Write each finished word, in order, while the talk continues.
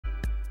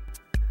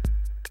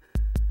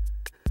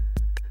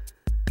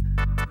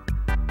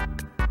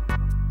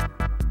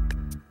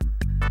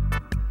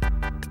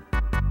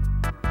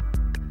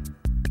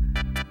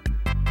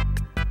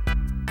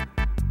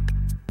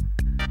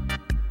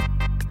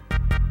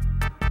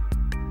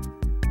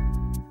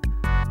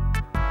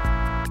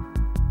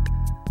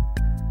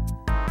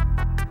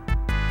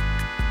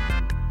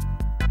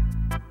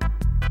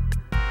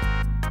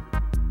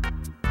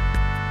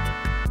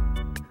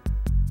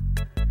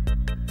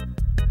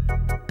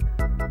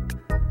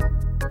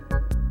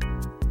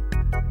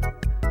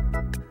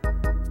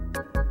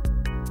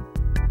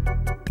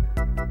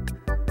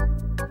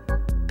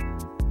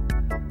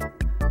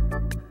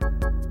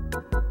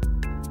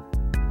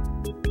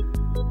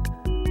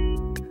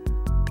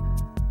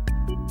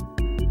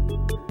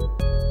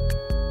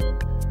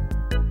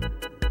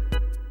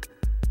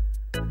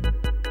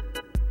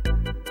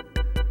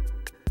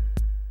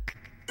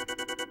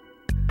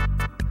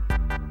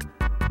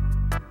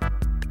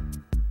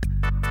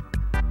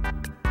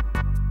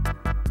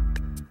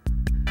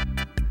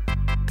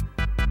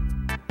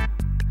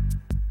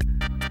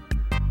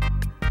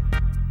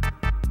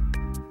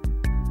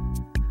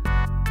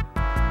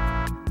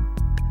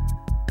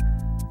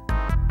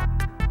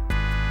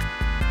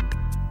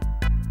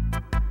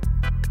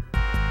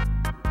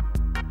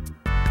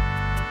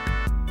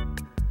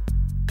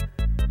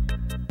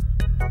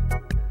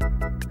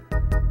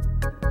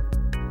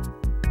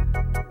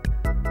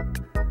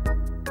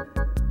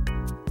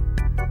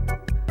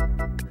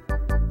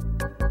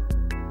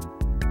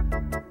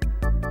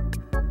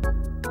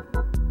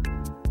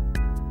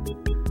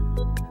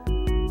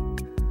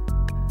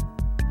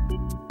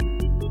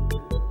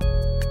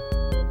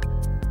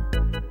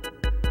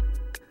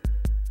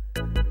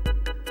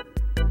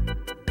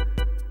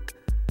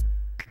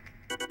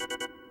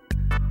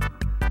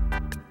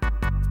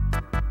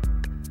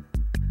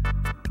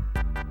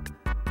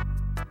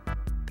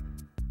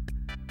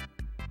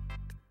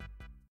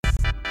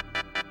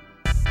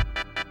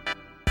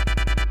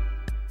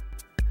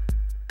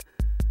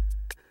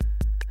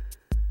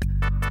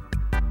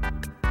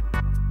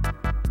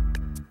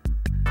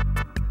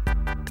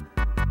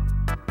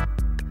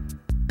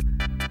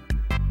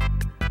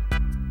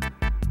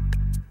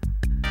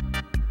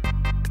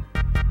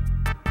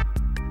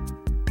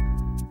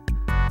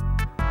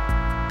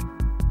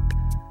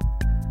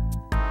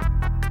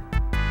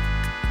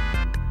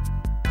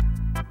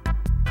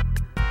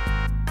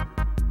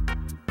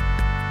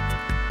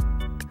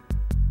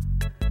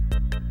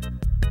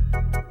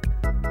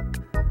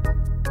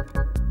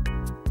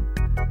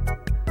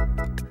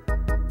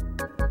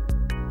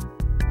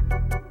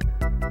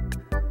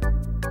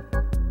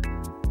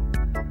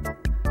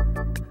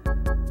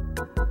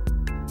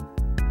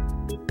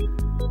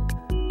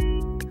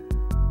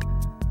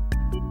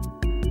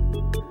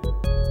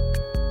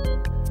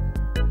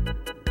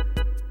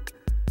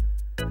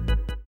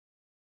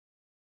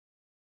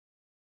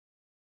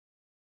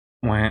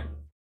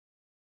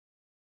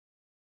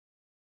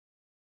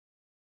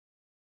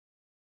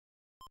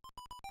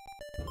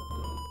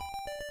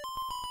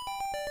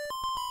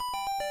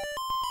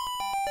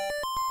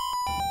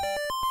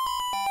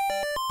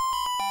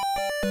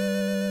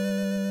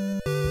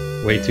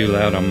way too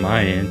loud on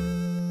my end.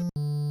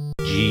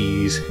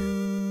 Jeez.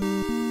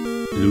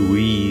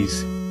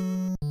 Louise.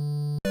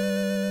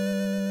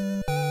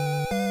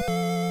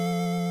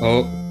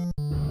 Oh.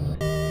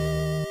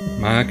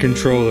 My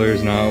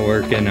controller's not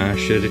working. I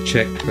should have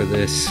checked for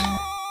this.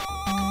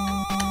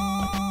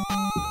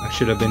 I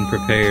should have been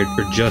prepared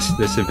for just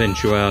this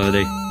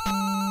eventuality.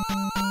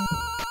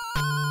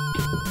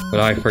 But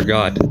I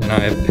forgot, and I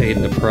have paid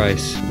the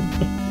price.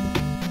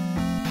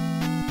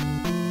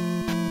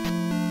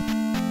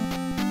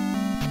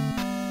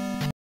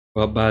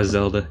 Well, bye,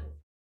 Zelda.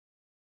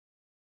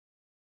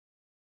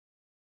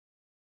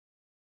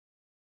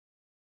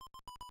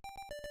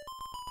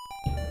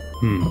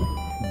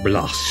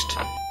 Blast.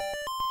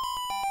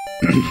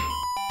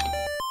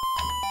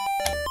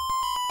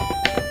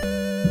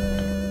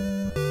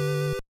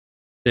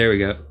 There we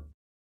go.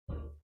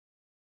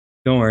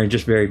 Don't worry,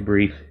 just very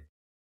brief.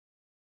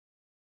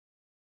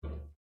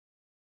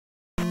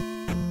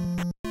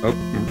 Oh.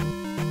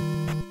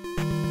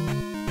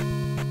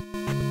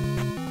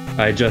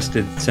 I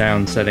adjusted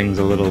sound settings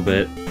a little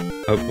bit.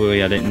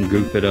 Hopefully I didn't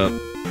goof it up.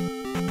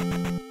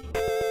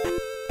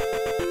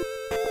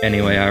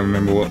 Anyway, I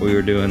remember what we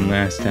were doing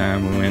last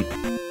time. We went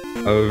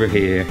over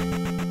here.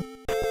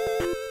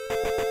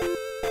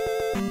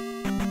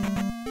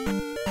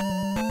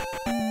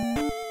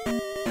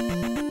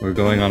 We're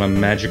going on a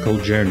magical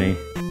journey.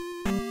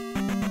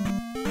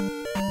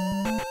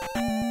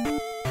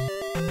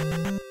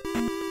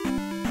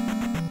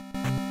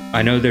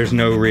 I know there's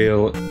no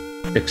real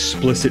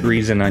explicit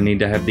reason I need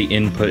to have the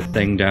input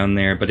thing down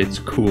there, but it's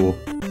cool,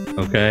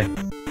 okay?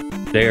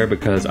 There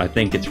because I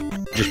think it's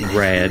just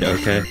rad,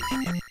 okay?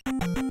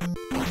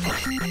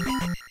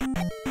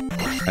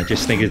 I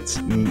just think it's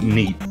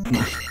neat.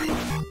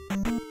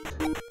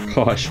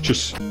 Gosh,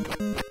 just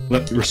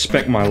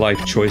respect my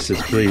life choices,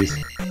 please.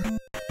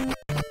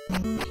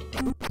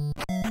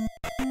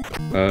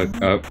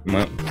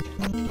 Well,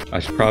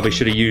 I probably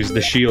should have used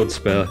the shield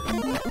spell.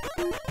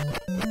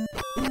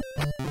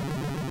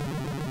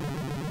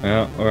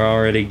 Well, we're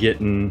already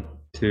getting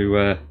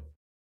to,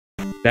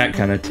 that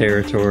kind of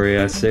territory,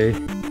 I see.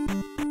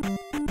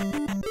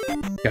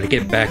 Gotta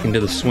get back into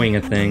the swing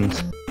of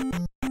things.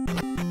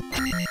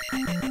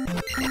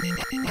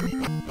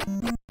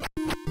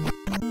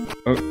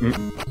 Oh,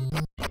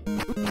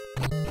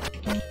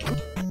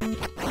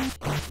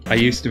 I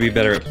used to be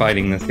better at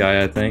fighting this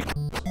guy, I think.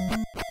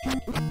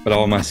 But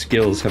all my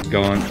skills have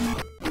gone.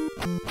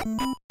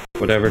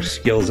 Whatever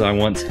skills I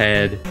once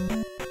had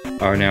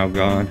are now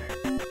gone.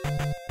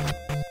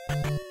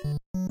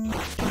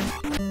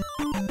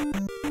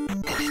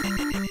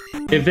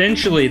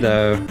 Eventually,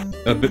 though,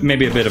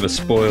 maybe a bit of a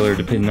spoiler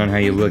depending on how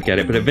you look at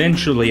it, but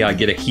eventually I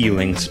get a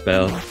healing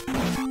spell,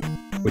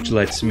 which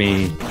lets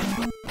me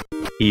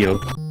heal.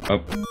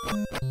 Oh.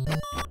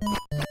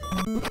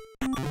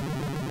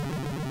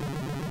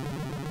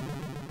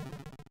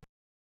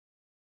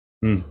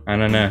 I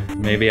don't know.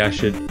 Maybe I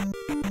should...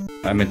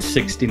 I'm at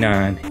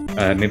 69.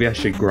 Maybe I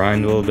should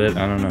grind a little bit.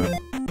 I don't know.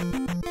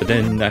 But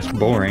then that's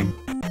boring.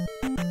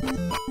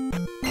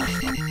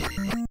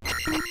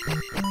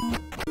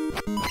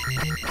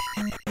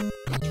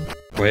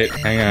 Wait,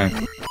 hang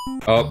on.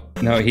 Oh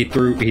no, he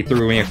threw me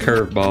a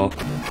curveball,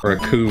 or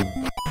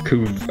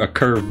a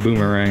curve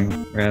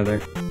boomerang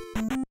rather.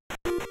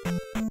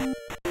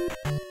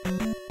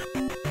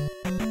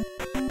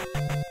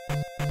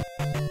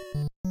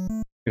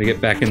 Gotta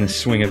get back in the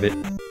swing of it,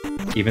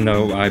 even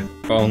though I've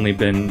only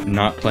been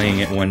not playing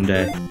it one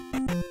day.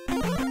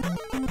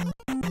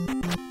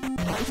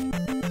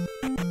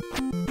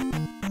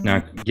 Now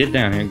get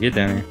down here, get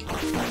down here.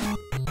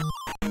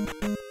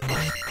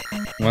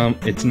 Well,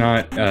 it's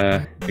not,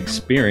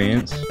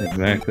 experience,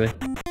 exactly.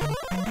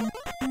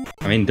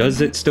 I mean, does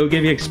it still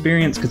give you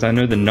experience? Because I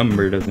know the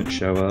number doesn't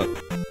show up.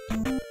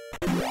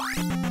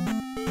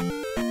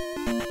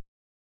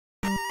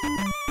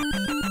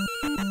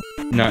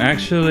 No,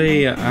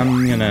 actually,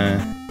 I'm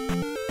gonna...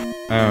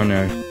 I don't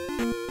know.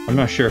 I'm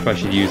not sure if I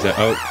should use that.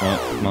 Oh,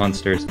 well,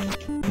 monsters.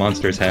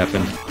 Monsters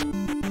happen.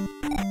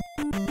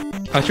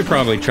 I should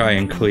probably try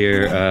and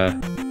clear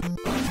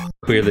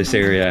this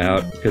area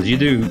out, because you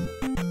do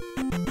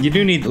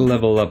need to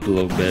level up a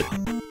little bit.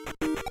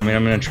 I mean,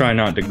 I'm gonna try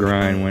not to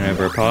grind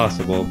whenever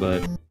possible,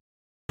 but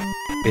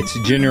it's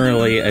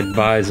generally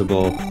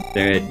advisable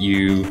that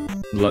you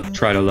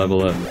try to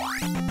level up.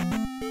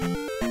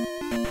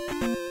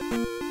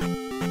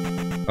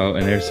 Oh,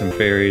 and there's some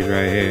fairies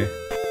right here.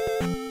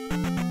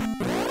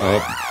 Oh,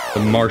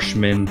 the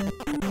marshmen.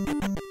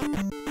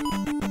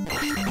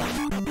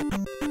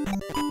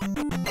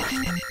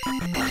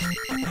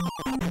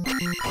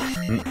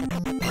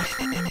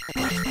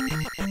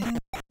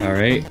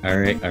 Alright,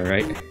 alright,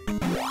 alright.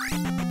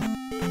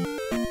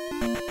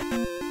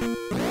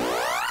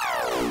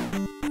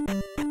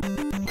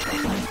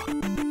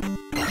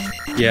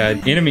 Yeah,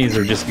 enemies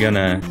are just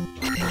gonna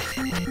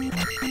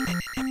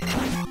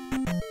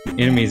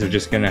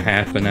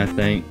happen, I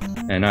think.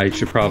 And I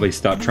should probably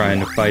stop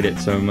trying to fight it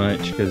so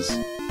much, because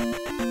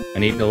I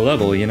need to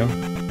level, you know?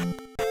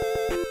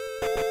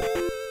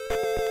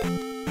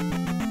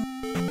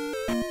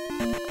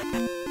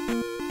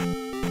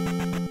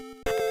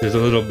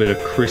 little bit of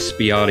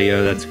crispy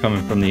audio that's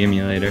coming from the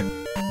emulator.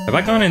 Have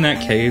I gone in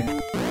that cave?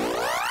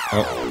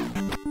 Oh.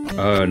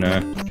 Oh no.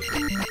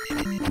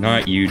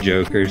 Not you,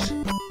 jokers.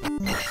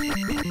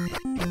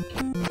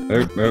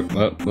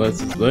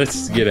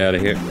 Let's get out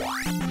of here.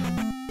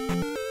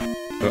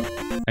 Oh,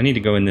 I need to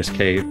go in this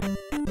cave.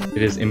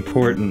 It is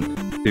important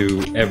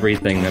to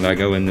everything that I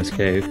go in this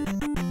cave.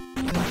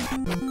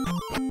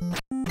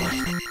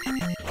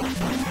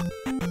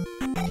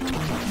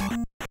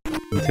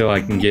 Until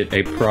I can get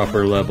a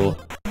proper level.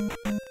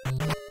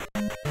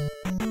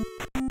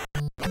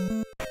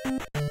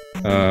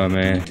 Oh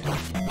man.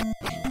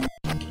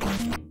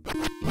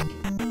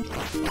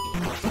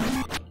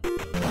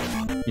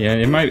 Yeah,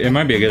 it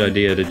might be a good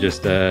idea to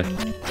just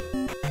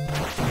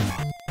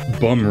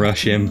bum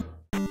rush him.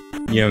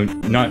 You know,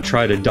 not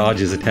try to dodge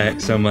his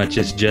attack so much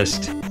as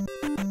just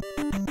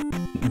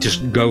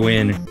go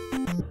in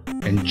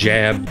and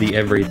jab the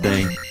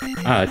everything.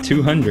 Ah,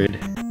 200.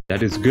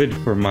 That is good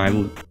for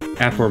my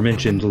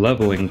aforementioned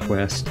leveling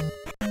quest.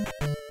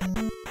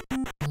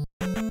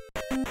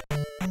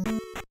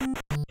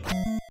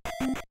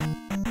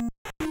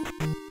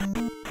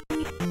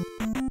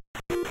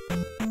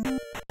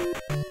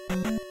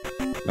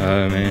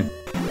 Oh man.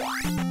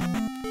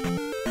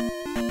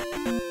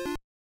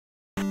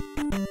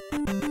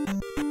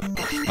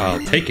 I'll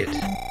take it.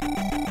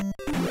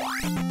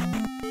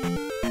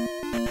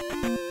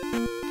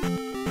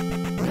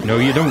 No,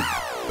 you don't.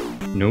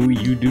 No,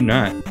 you do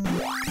not.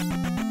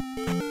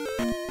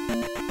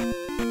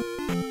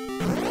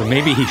 Well,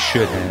 maybe he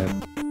should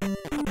have.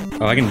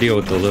 Oh, I can deal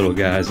with the little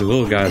guys. The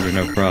little guys are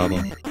no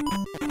problem.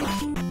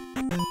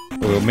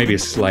 Well, maybe a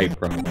slight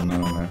problem. I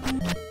don't know.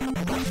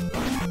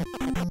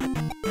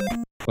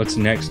 What's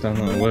next on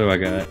the... What do I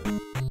got?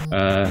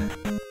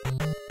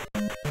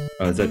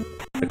 Oh, is that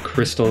the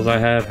crystals I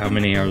have? How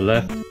many are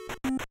left?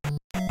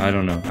 I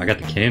don't know. I got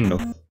the candle.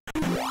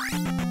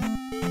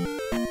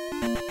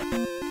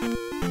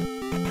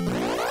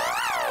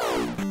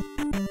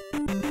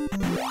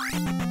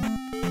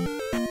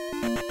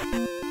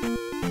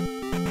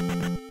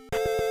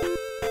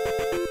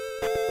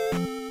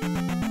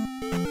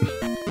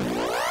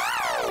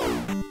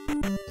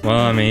 Well,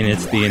 I mean,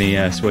 it's the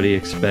NES. What do you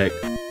expect?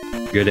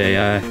 Good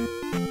AI.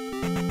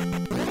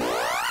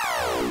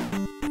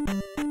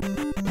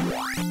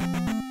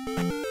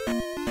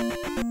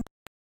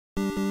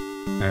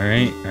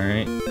 Alright,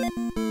 alright.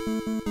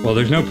 Well,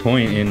 there's no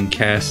point in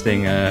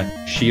casting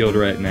a shield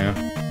right now.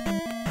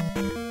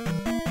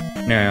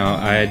 Now,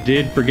 I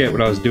did forget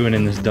what I was doing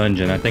in this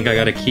dungeon. I think I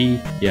got a key.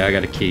 Yeah, I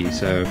got a key,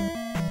 so...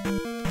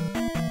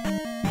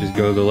 Just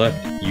go to the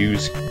left,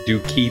 do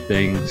key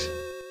things.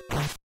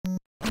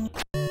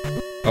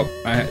 Oh,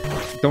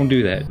 don't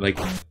do that. Like,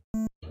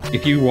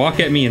 if you walk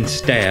at me and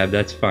stab,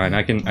 that's fine.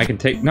 I can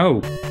take...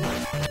 No!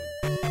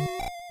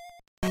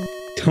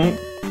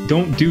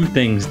 Don't do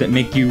things that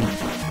make you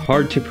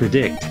hard to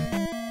predict.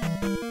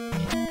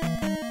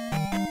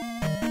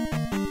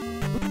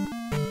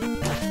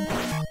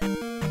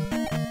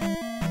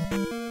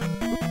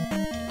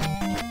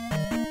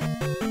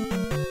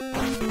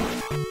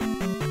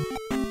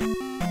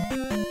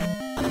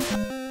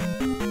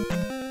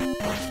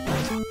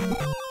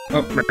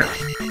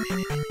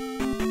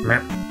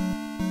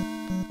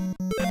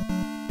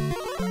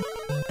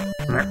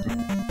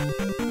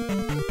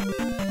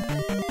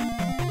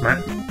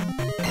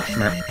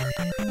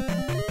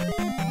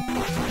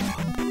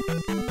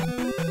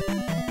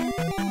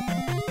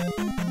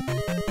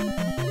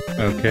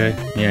 Oh, okay,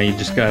 yeah, you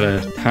just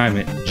gotta time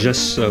it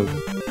just so.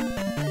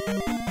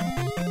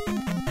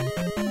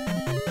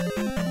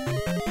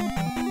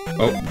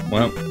 Oh,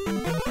 well.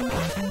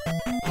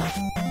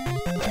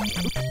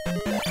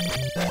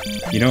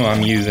 You know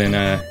I'm using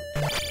a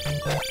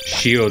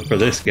shield for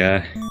this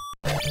guy.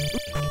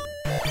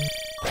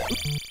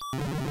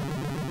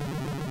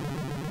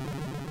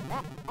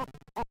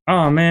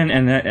 Oh man,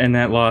 and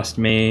that lost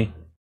me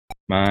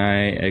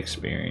my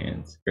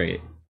experience.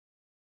 Great.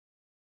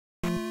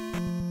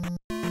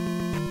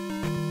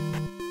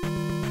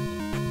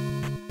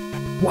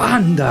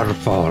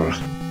 Wonderful.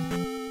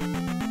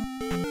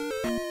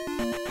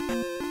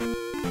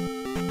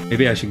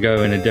 Maybe I should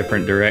go in a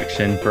different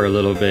direction for a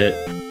little bit.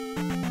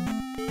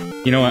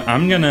 You know what?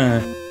 I'm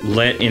gonna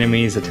let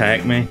enemies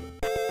attack me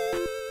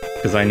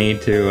because I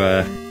need to.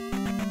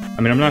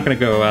 I mean, I'm not gonna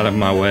go out of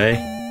my way,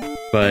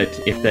 but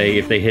if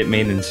they hit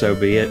me, then so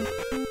be it.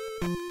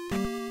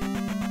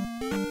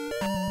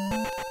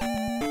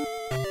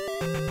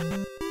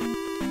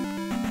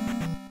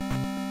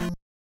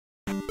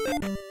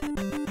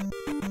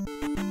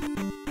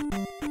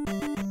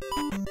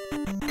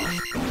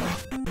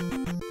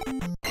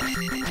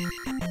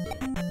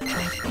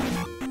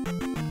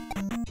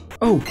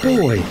 Oh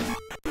boy!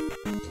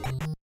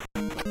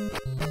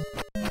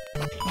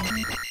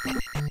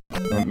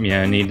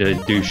 Yeah, I need to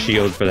do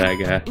shield for that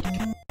guy.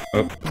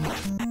 Oh.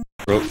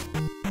 Oh.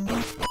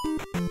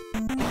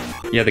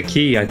 Yeah, the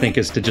key, I think,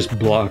 is to just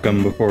block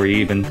him before he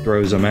even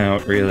throws him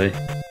out, really.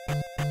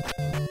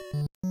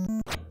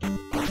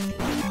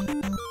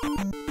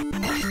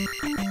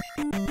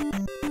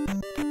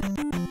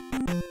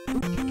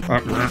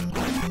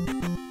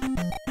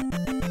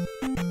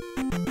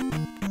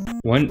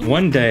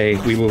 One day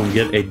we will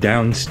get a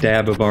down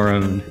stab of our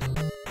own,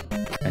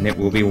 and it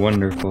will be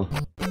wonderful.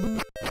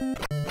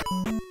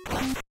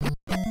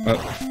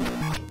 Oh.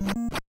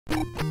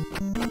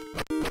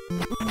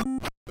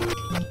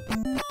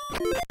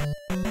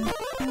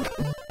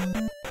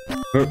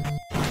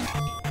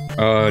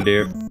 Oh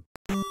dear.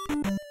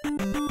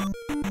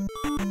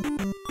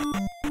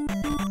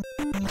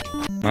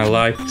 My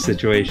life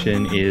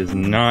situation is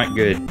not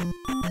good.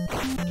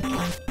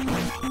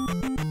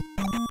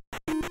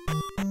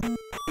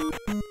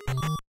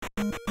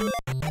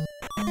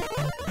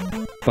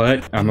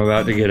 But I'm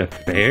about to get a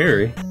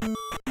fairy.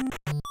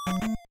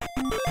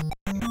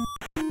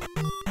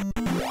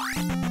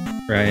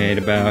 Right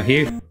about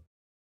here.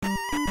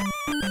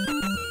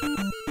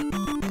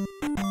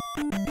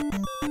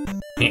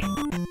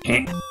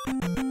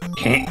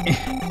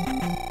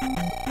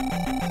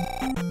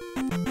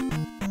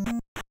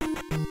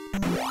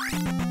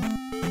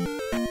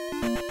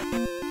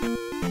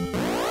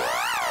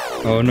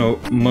 Oh no,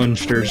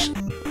 monsters.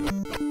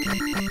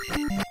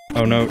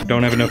 Oh no,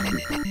 don't have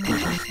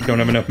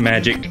enough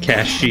magic to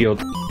cast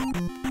shield.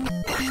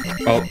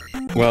 Oh,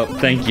 well,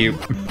 thank you.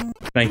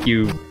 Thank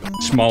you,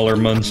 smaller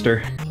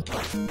monster.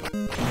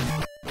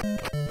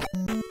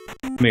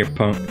 Come here,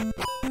 punk.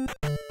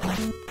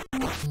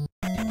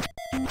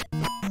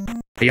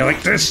 How you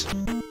like this? How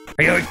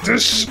you like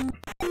this?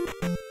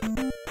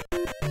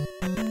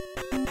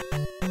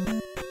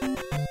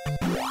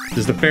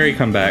 Does the fairy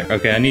come back?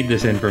 Okay, I need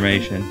this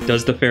information.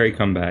 Does the fairy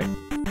come back?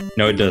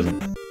 No, it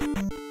doesn't.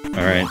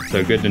 Alright,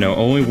 so good to know.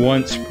 Only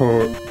once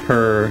per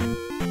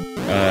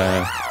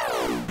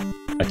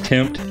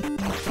attempt.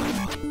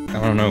 I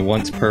don't know,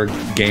 once per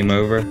game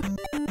over.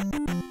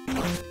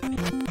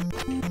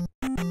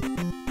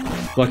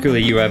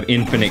 Luckily you have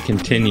infinite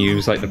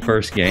continues like the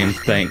first game,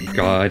 thank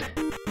God.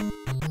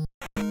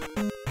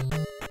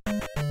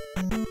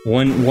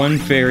 One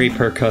fairy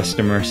per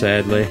customer,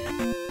 sadly.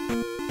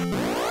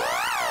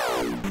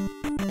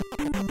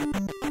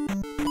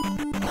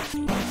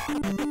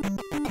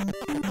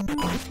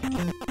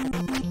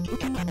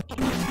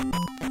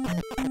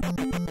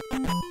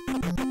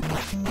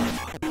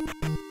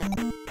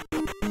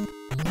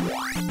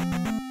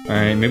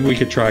 Alright, maybe we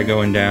could try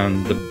going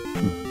down the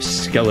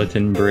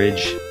skeleton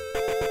bridge.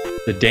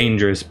 The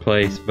dangerous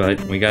place, but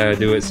we gotta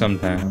do it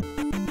sometime.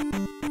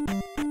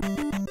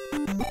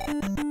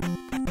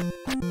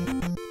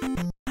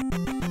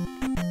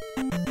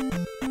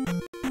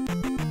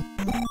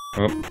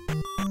 Oh.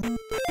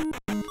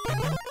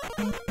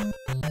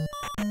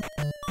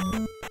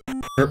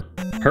 Herp,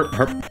 herp,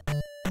 herp.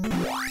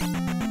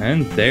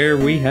 And there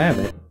we have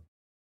it.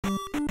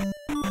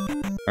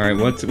 Alright,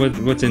 what's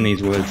in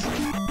these woods?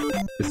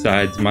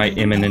 Besides my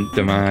imminent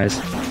demise.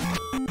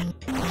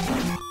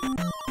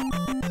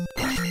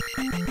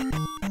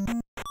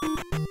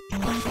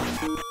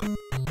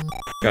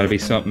 Gotta be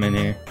something in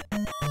here.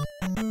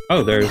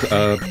 Oh, there's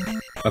a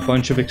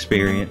bunch of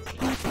experience,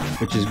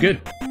 which is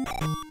good.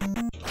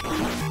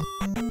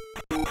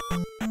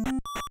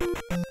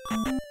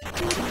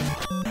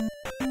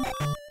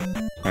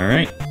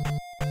 Alright.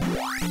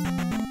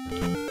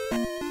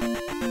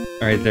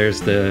 Alright,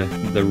 there's the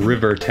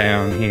river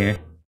town here.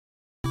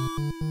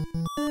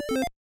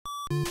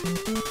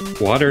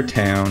 Water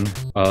town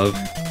of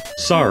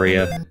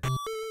Saria.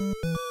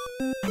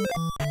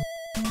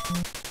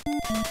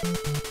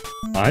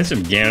 Eyes of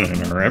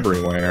Ganon are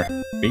everywhere.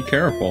 Be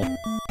careful.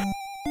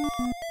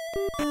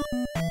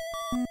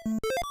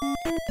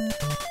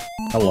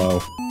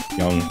 Hello,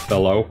 young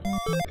fellow.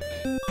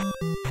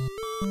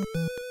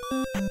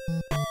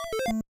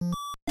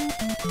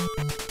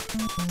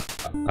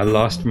 I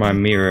lost my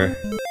mirror.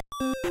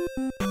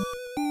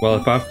 Well,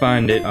 if I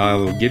find it, I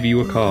will give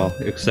you a call,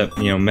 except,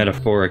 you know,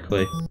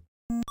 metaphorically.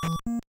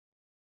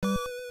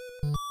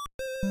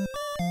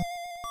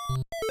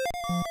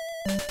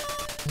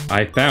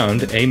 I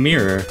found a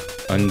mirror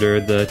under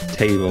the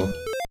table.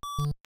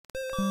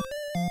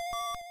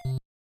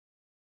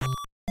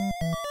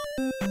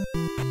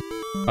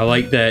 I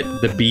like that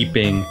the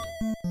beeping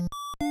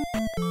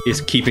is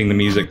keeping the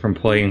music from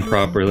playing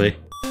properly.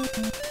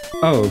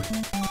 Oh,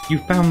 you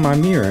found my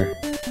mirror.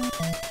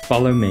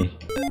 Follow me.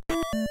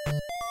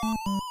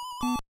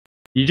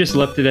 You just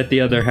left it at the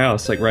other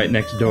house, like right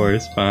next door.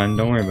 It's fine,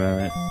 don't worry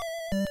about it.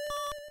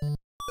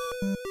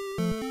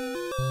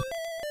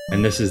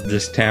 And this is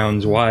this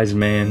town's wise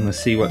man. Let's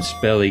see what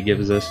spell he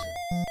gives us.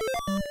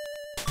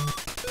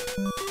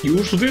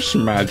 Use this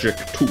magic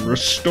to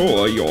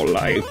restore your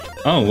life.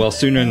 Oh, well,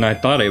 sooner than I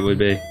thought it would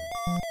be.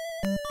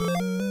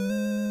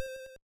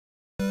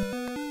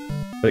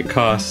 But it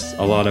costs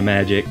a lot of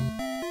magic.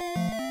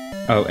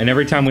 Oh, and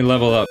every time we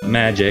level up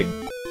magic,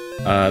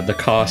 the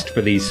cost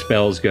for these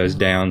spells goes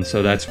down,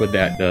 so that's what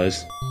that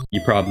does. You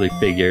probably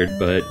figured,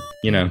 but,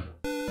 you know,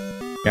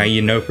 now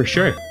you know for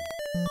sure.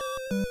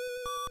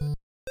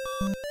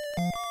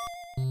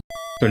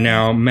 So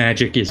now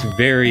magic is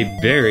very,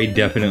 very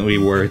definitely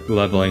worth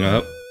leveling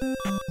up.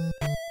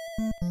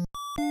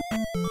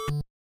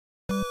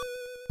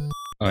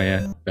 Oh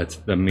yeah, that's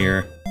the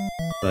mirror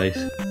place.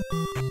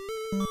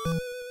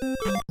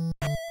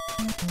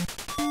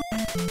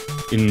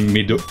 In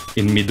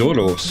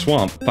Midoro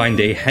Swamp, find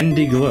a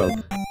handy glove.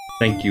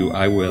 Thank you,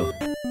 I will.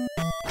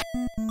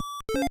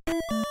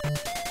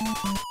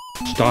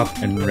 Stop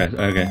and rest.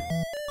 Okay.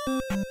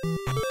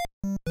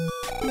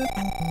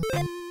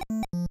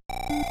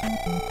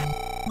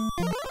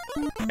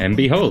 And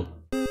behold,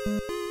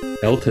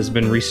 health has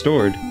been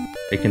restored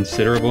a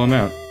considerable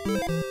amount.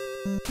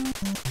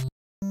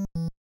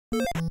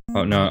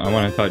 Oh no, I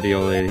want to talk to the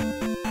old lady.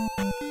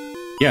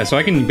 Yeah, so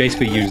I can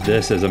basically use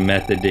this as a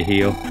method to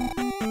heal.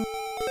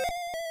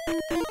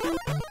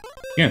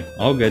 Yeah,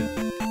 all good.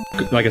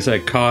 Like I said,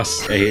 it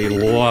costs a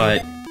lot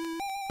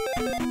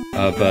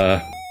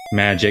of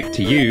magic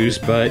to use,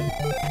 but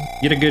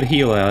get a good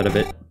heal out of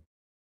it.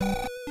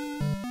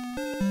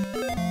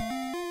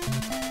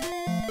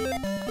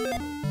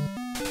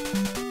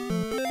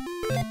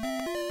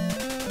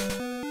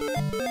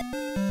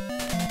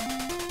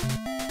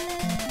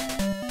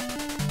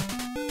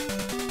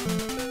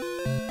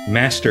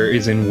 Master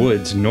is in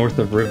woods north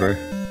of river.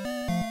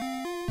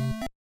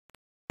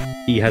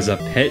 He has a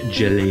pet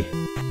jelly.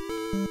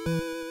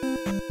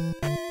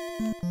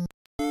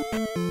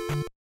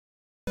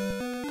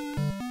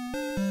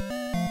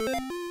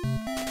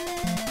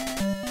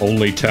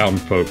 Only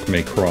townfolk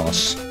may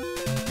cross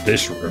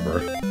this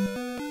river.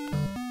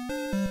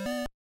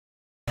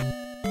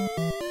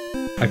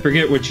 I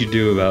forget what you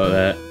do about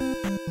that.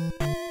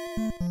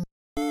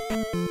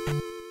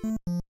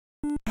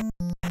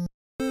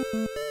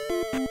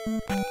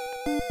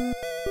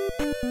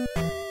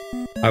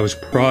 I was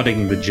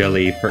prodding the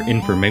jelly for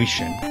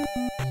information.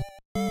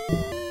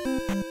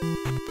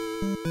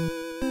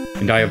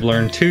 And I have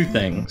learned two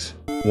things.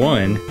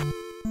 One,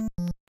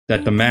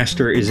 that the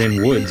master is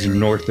in woods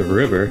north of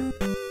river.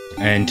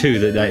 And two,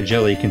 that that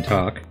jelly can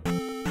talk.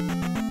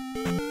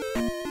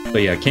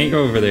 But yeah, can't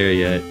go over there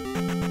yet.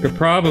 Could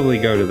probably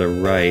go to the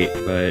right,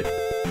 but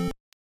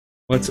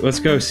let's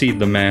go see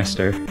the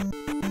master.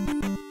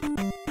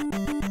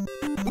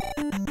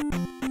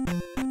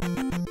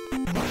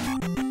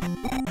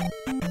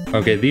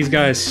 Okay, these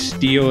guys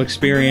steal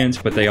experience,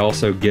 but they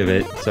also give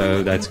it,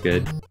 so that's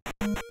good.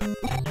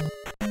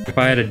 If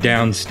I had a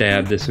down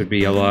stab, this would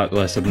be a lot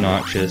less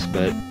obnoxious,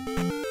 but...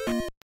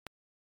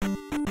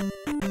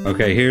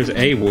 Okay, here's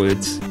a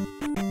woods.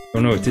 Oh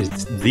no,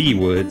 it's the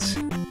woods.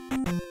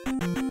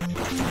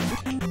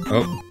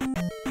 Oh.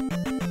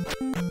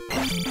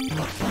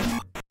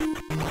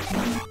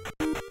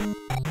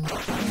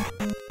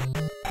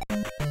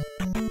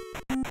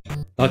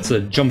 Lots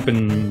of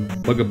jumping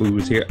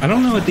bugaboos here. I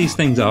don't know what these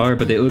things are,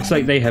 but it looks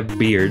like they have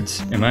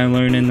beards. Am I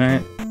learning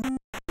that?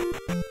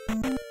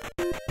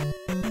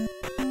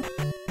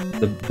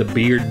 The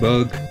beard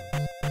bug.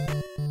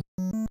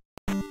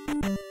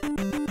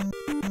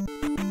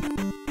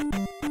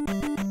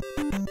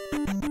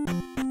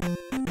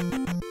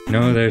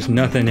 No, there's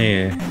nothing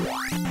here.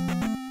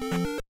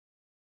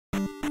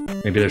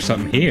 Maybe there's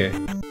something here.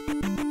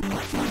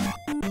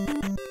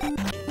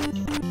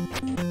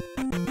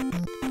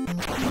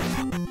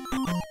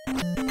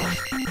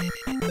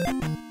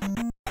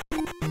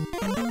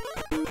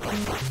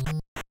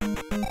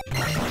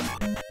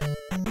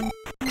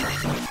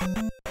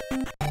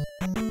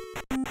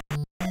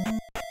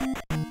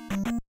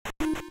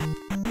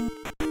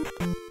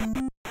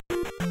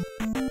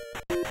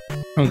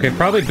 Okay,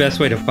 probably best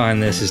way to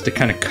find this is to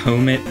kind of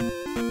comb it.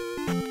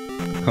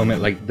 Comb it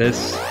like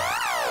this.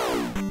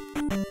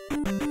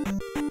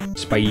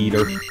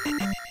 Spider.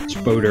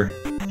 Spoder.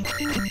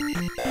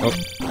 Oh,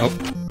 oh.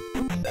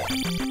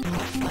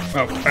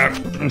 Oh,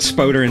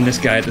 Spoder and this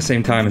guy at the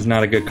same time is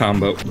not a good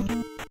combo.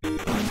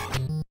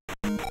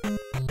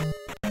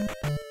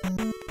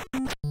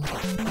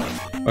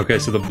 Okay,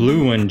 so the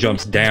blue one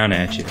jumps down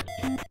at you.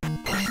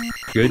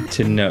 Good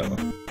to know.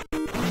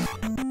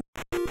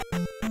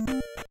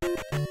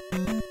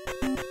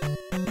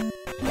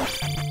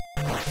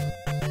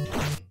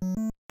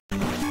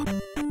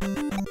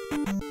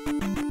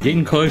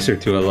 Getting closer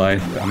to a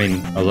life, I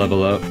mean, a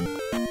level up.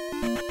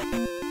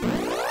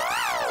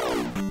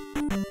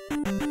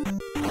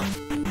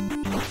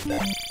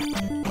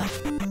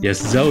 Yes,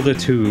 Zelda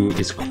 2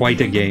 is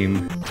quite a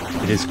game.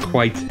 It is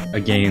quite a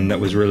game that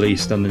was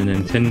released on the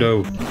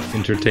Nintendo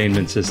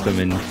Entertainment System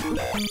in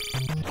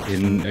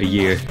a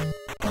year.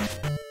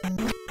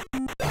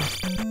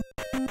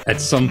 At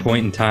some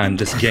point in time,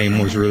 this game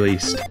was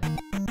released.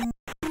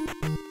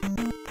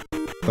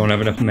 Don't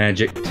have enough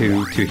magic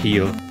to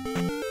heal.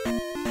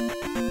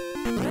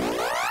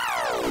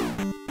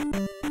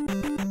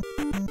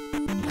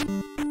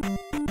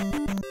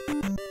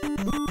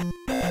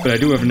 But I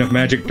do have enough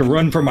magic to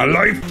run for my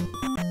life!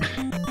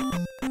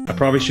 I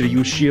probably should have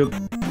used shield.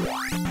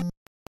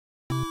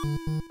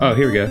 Oh,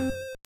 here we go.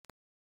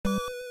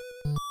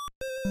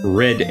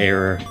 Red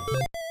error.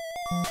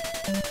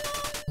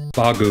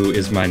 Bagu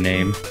is my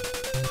name.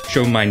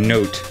 Show my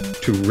note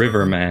to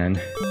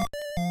Riverman.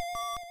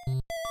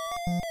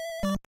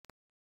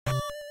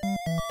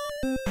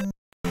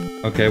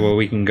 Okay, well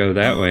we can go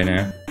that way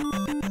now.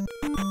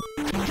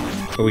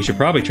 But we should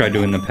probably try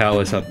doing the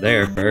palace up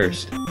there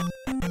first.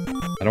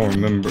 I don't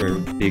remember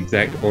the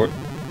exact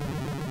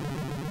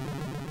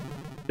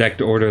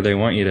order they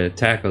want you to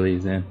tackle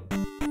these in.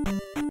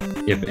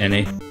 If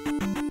any.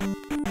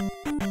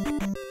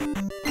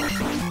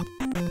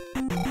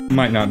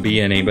 Might not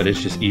be any, but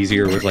it's just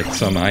easier with like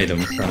some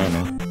items. I don't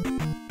know.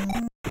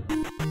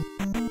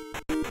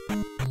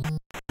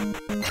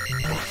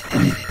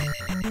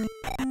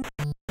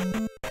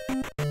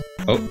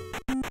 Oh.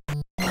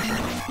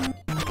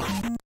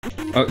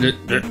 Oh, the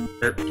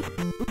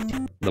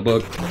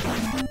bug.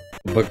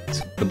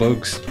 The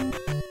bugs.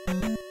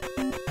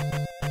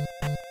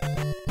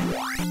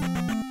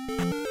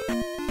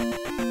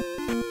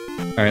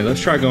 Alright, let's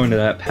try going to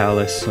that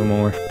palace some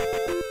more.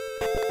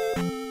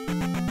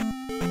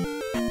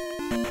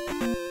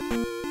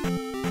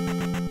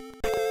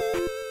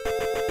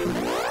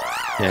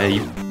 Yeah,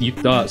 you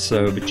thought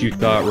so, but you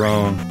thought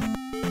wrong.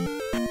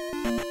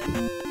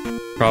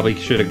 Probably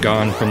should have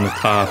gone from the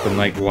top and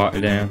like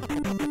walked down.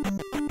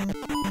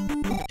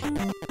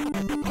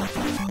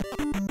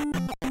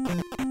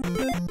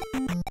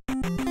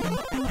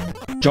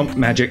 Jump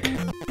magic.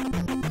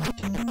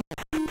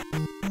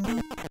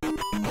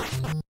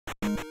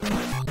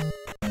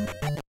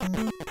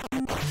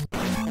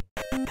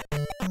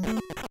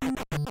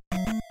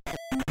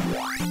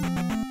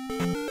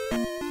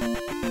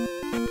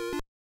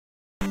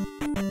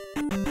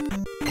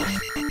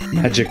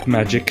 Magic,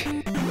 magic.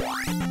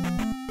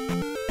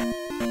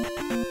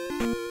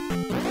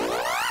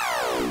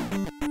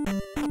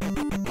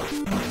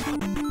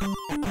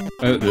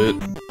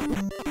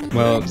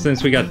 Well,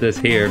 since we got this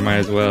here, might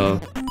as well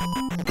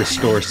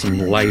restore some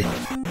life.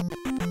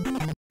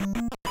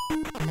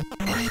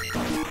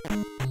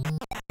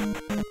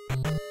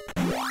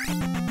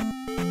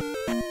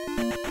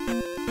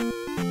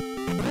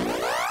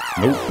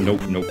 Nope,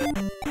 nope, nope.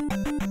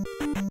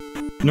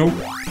 Nope.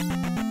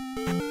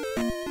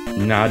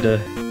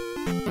 Nada.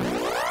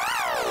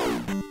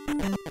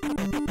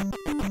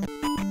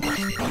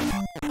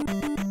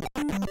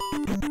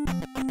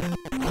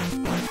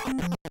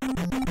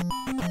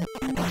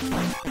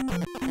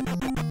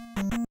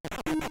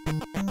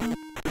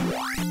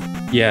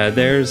 Yeah,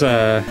 there's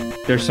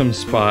some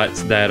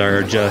spots that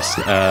are just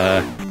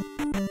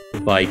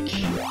like,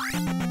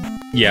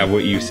 yeah,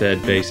 what you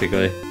said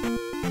basically.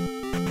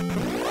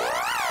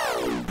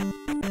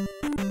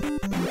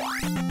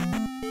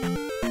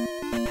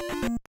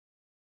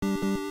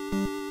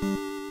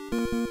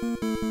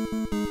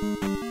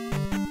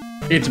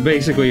 It's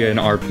basically an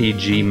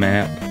RPG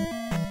map.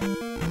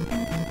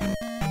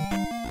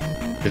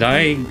 Did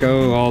I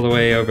go all the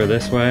way over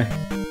this way?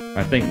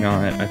 I think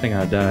not. I think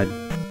I died.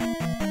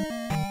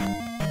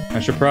 I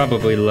should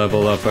probably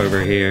level up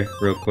over here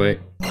real quick.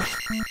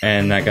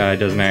 And that guy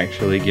doesn't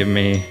actually give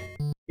me...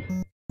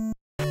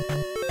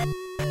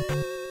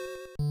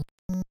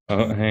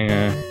 Oh, hang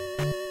on.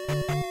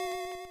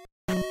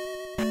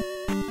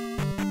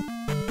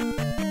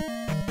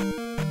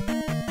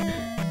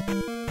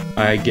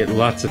 I get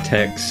lots of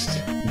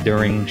text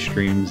during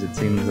streams, it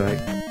seems like.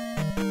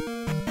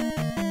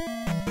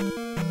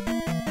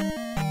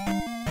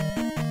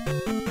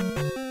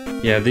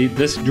 Yeah,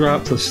 this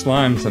drops a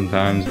slime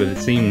sometimes, but it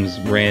seems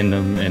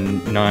random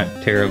and not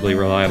terribly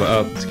reliable.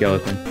 Oh,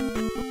 skeleton.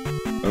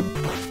 Oh.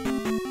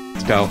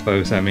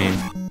 Stalfos, I mean.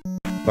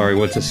 Sorry,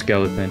 what's a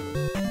skeleton?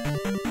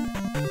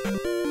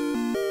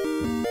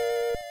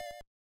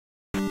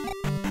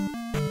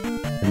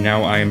 And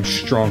now I am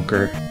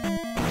stronger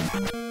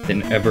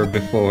than ever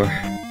before.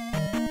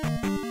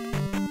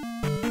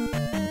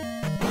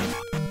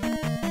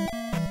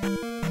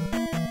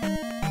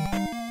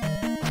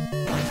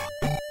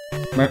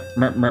 Merp,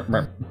 merp, merp,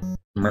 merp,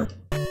 merp.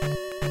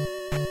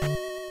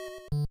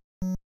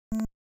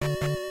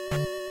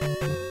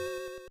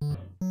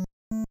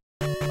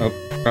 Oh,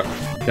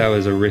 that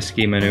was a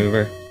risky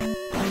maneuver.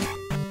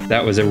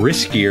 That was a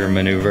riskier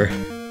maneuver.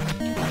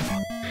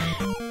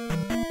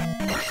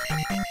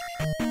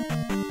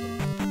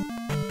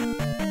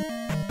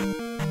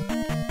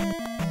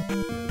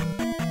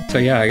 So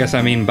yeah, I guess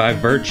I mean by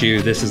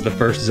virtue, this is the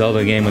first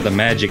Zelda game with a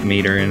magic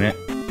meter in it.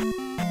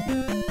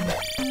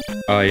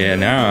 Oh yeah,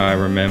 now I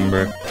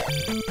remember.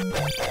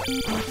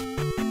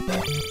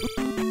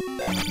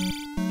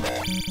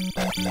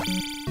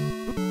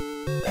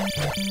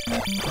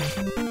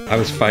 I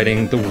was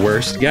fighting the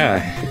worst guy.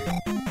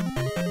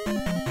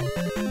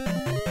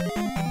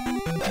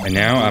 And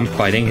now I'm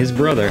fighting his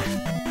brother.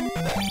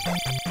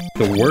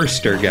 The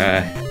worster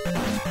guy.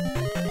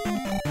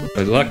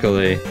 But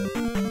luckily...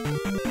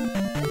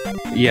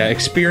 Yeah,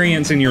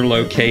 experience and your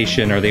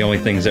location are the only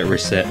things that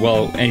reset.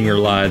 Well, and your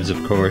lives,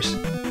 of course.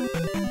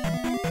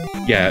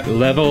 Yeah,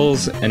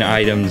 levels and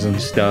items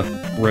and stuff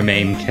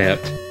remain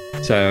kept.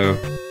 So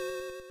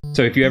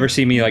if you ever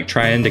see me like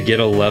trying to get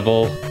a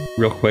level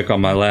real quick on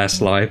my last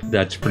life,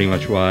 that's pretty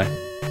much why.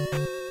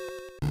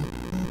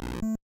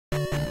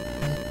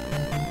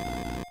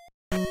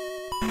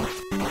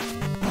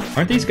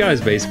 Aren't these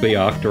guys basically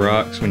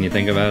Octoroks when you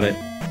think about it?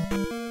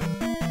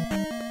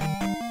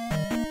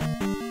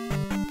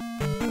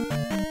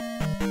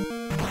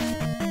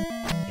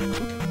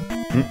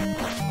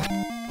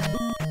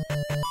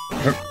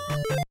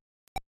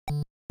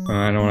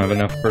 I don't have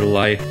enough for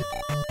life.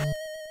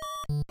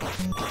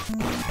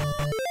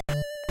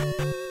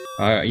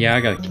 Yeah,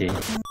 I got a key. I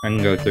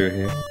can go through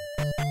here.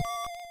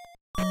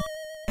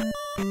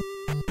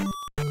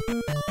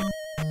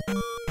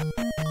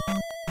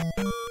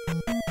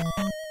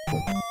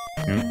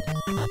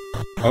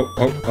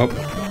 Oh.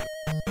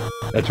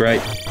 That's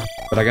right.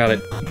 But I got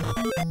it.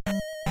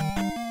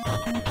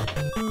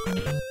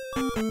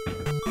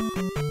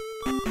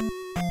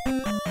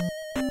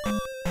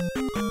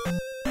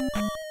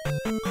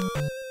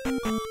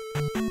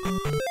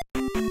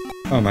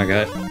 Oh my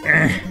god.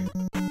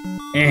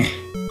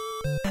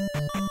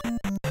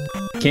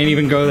 Can't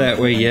even go that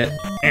way yet.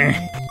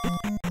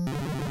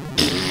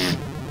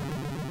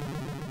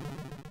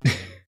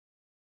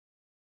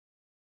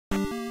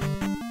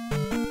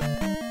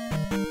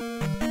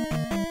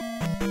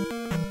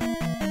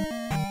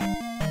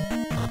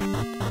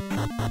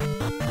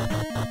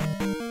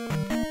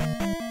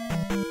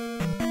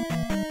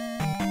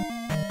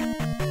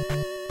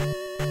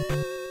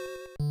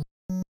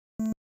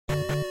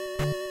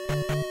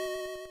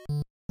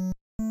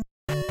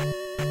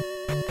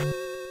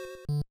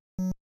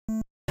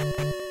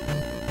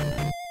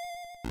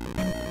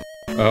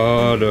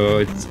 Oh no,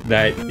 it's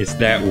that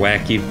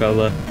wacky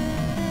fella.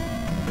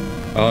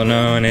 Oh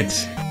no, and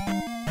it's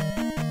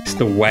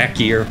the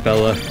wackier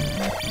fella.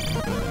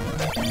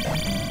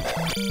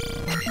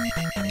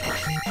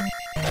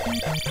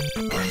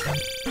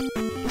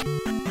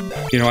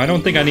 You know, I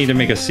don't think I need to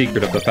make a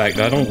secret of the fact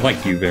that I don't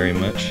like you very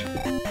much.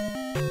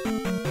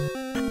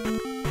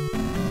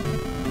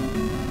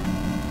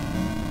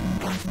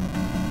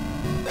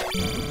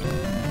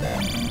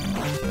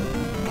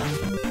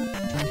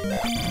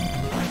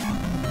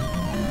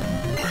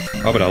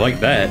 Oh, but I like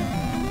that.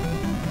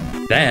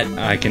 That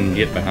I can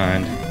get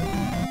behind.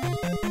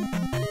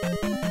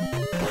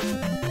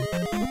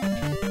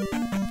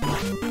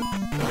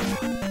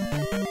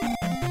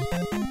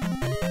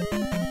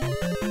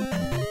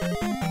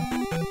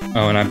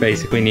 Oh, and I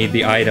basically need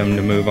the item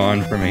to move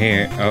on from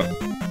here. Oh.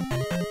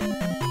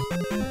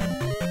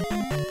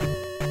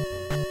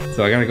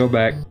 So I gotta go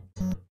back.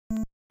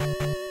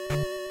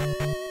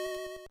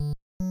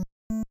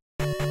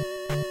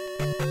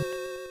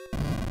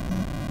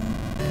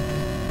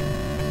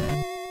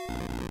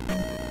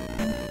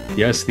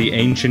 Yes, the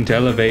ancient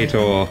elevator.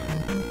 Oh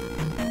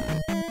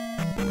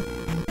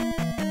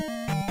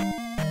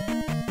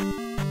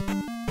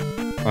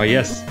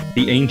yes,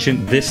 the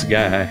ancient this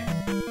guy.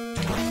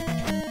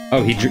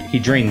 Oh, he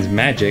drains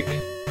magic.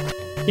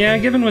 Yeah,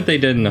 given what they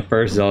did in the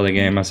first Zelda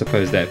game, I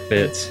suppose that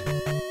fits.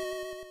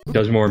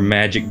 Does more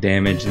magic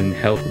damage than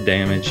health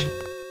damage.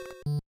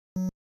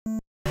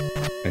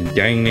 And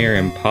dang near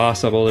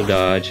impossible to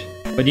dodge.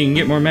 But you can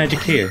get more magic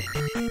here.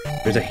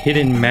 There's a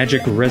hidden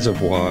magic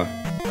reservoir.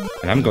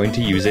 And I'm going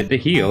to use it to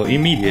heal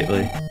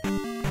immediately.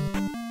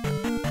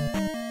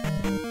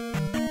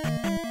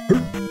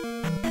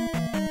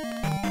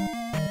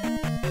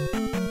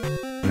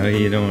 No,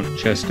 you don't,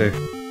 Chester.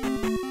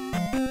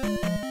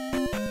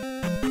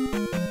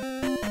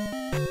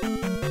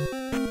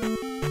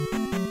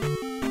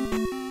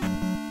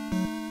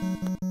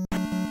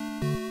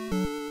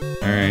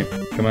 Alright,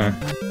 come on.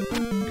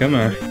 Come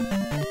on.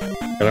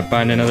 Gotta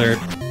find another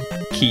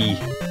key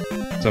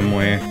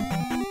somewhere.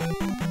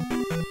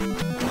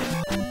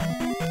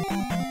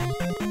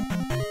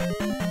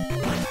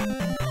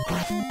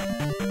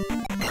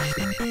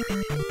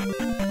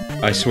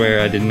 I swear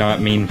I did not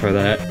mean for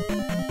that.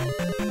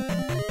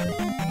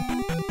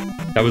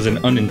 That was an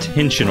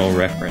unintentional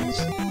reference.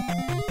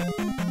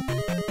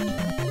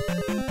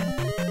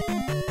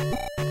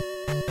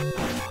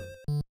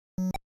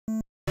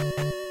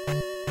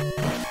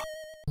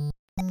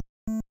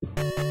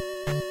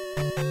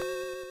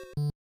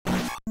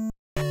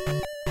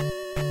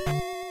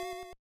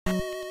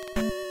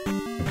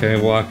 Okay,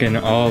 walking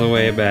all the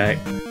way back.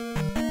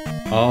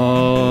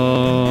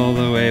 All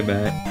the way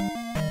back.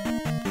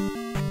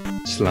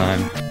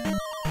 Slime.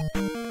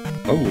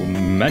 Oh,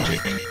 magic.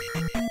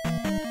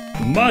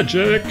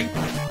 Magic!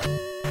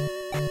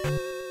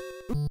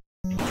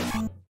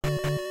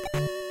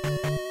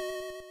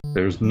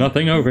 There's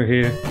nothing over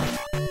here.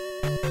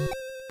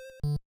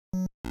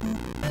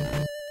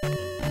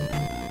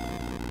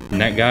 And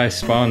that guy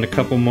spawned a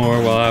couple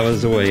more while I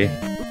was away.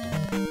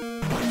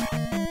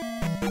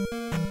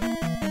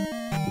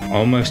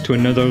 Almost to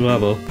another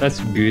level. That's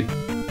good.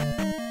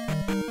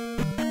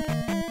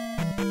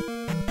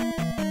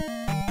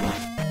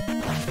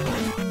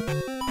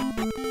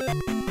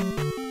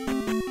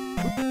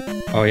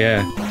 Oh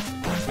yeah,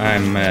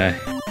 I'm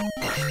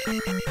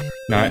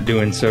not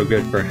doing so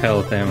good for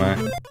health, am I?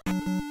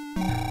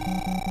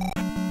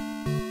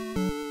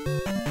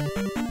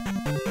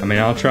 I mean,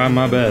 I'll try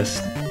my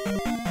best.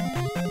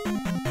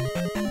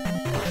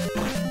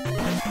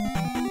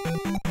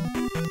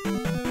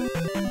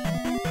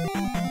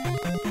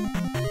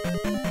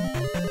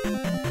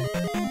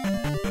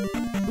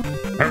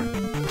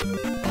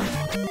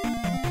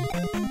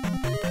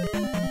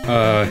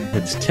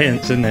 It's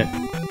tense, isn't it?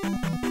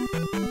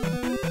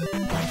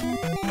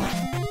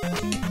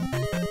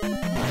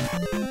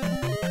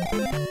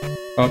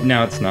 Oh,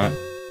 now it's not.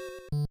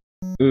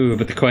 Ooh,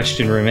 but the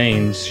question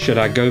remains, should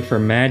I go for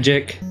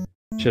magic?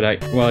 Should I...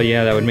 Well,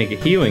 yeah, that would make a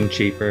healing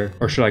cheaper.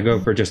 Or should I go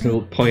for just a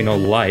plain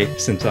old life,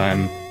 since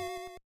I'm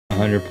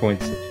 100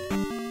 points...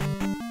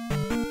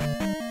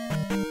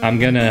 I'm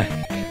gonna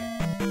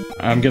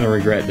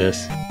regret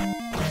this.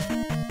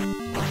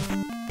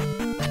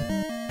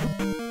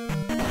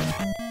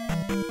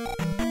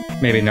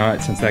 Maybe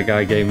not, since that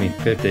guy gave me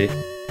 50.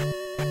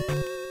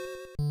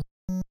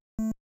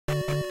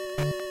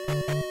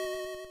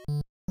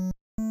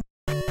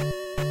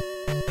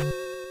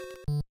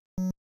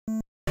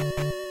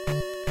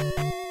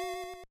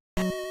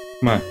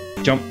 Come on,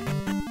 jump.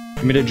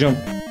 Give me the jump.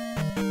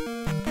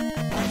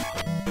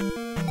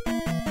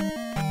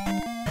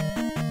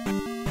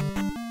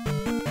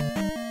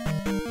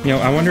 You know,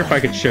 I wonder if I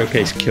could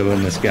showcase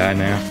killing this guy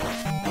now.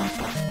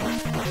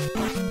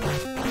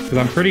 Because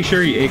I'm pretty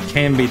sure it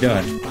can be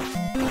done.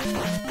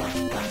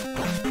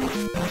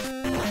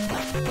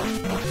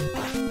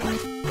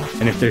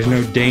 And if there's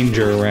no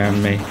danger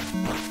around me,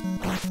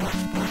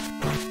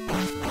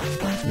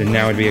 then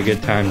now would be a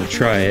good time to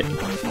try it.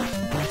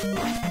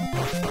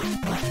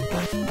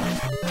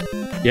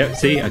 Yep,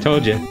 see? I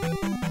told you.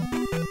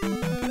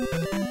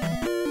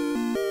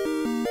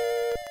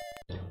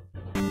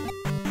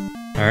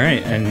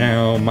 Alright, and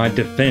now my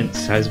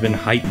defense has been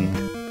heightened.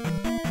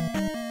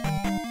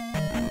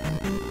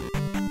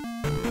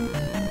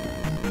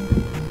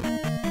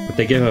 But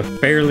they give a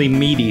fairly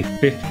meaty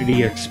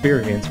 50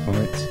 experience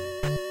points.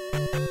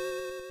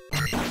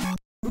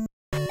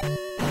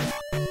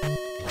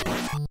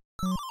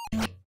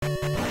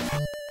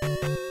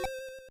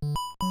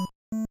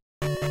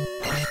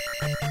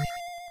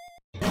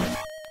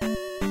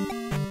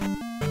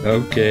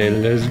 Okay,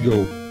 let's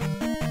go.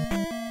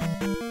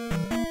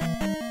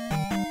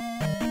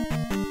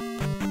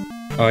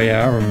 Oh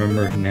yeah, I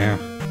remember now.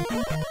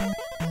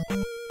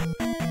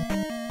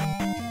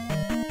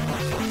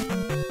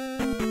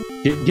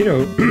 You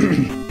know,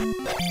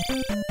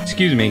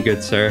 excuse me,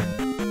 good sir,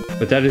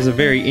 but that is a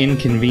very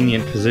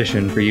inconvenient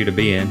position for you to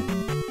be in.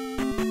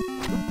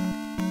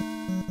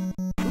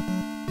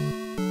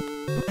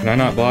 Can I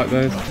not block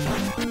those?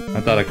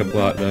 I thought I could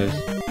block those.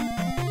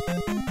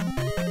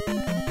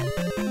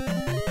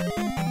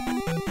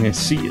 I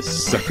see you,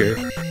 sucker.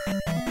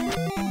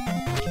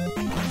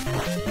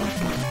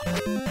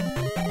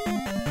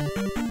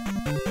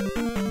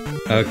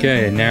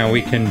 Okay, now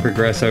we can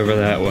progress over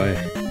that way.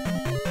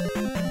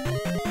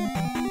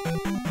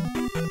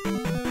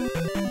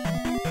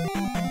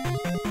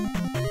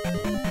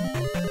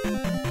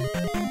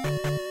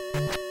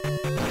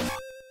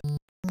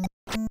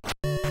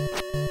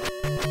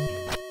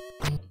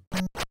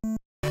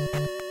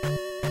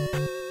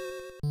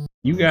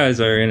 You guys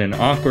are in an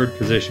awkward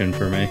position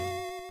for me.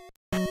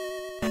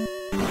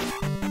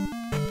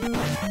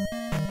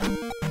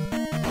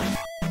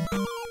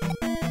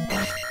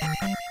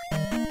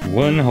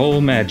 One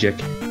whole magic.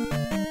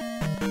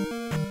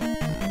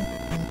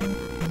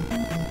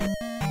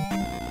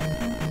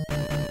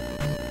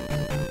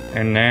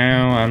 And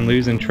now I'm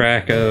losing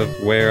track of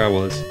where I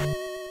was.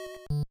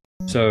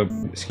 So,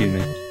 excuse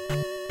me.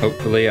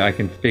 Hopefully I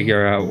can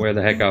figure out where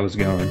the heck I was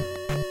going.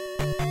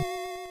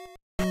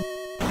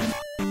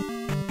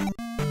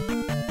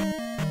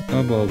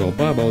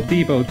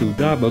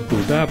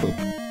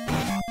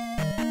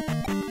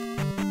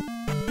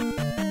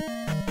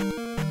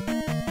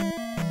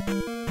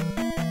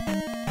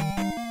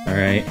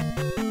 Alright.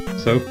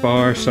 So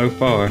far, so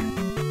far.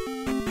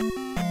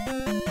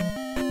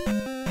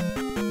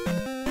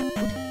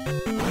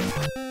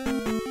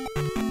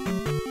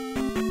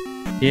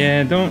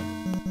 Yeah, don't...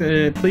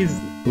 please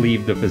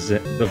leave the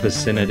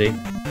vicinity.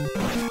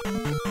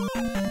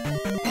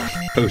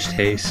 Post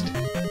haste.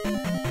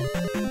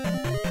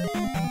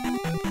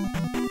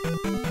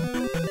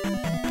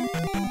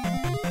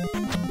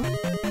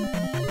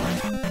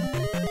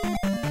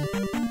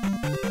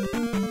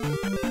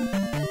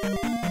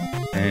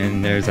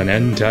 And there's an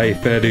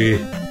anti-fairy.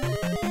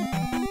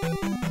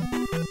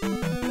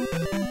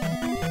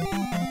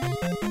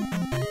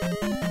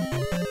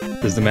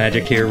 Does the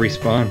magic here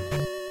respawn?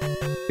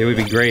 It would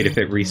be great if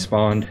it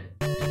respawned.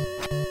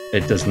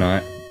 It does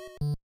not.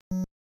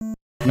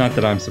 Not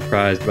that I'm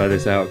surprised by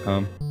this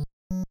outcome.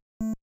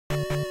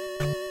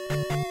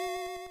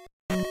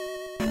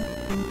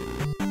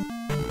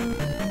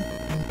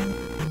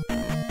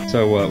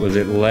 So what, was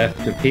it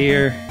left up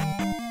here?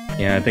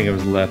 Yeah, I think it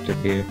was left up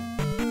here.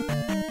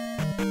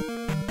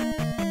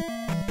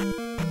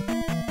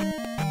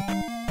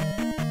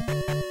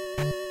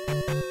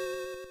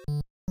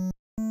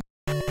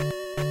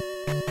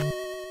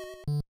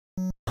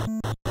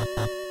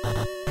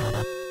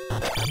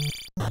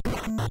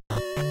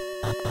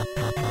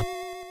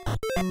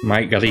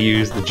 Might gotta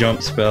use the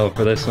jump spell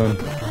for this one.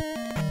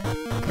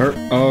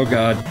 Oh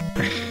god.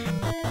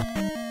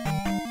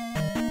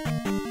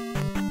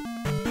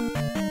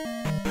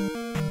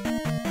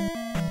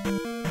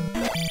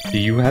 Do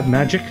you have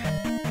magic?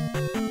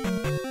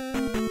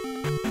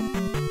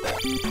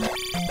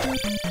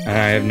 And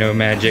I have no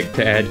magic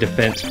to add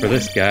defense for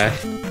this guy.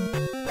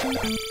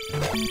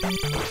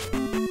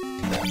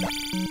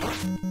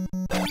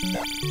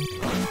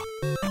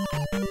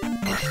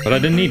 But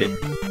I didn't need it.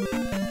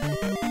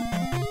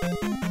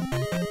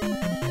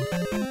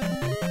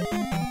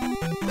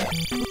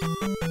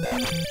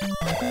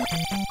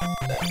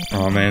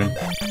 Oh man,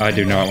 I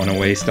do not want to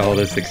waste all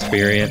this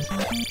experience.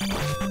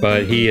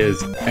 But he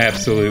is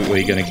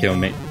absolutely gonna kill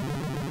me.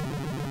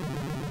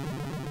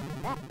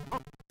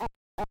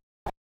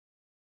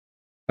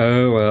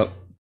 Oh well.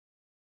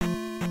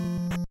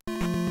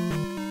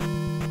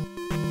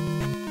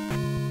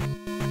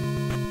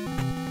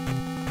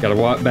 Gotta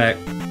walk back.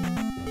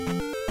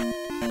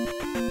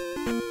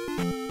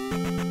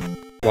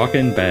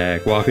 Walking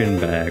back to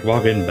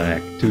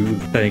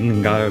the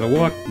thing. Gotta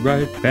walk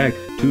right back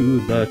to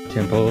the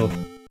temple.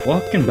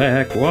 Walking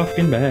back.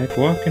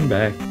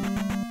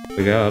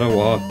 We gotta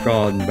walk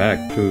on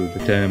back to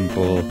the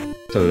temple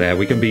so that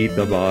we can beat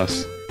the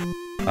boss.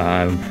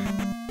 I'm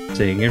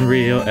singing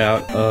real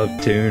out of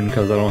tune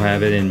because I don't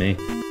have it in me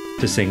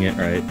to sing it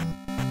right.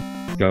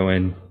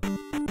 Going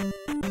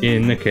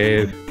in the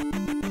cave.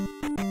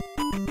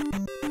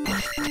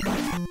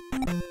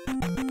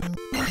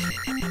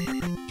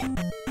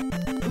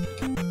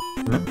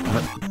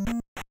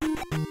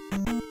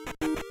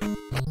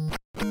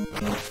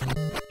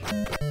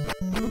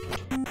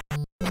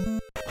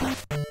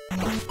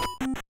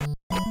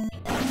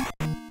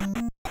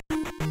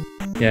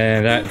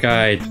 Yeah, that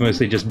guy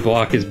mostly just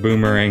block his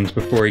boomerangs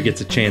before he gets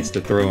a chance to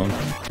throw them.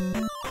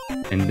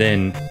 And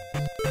then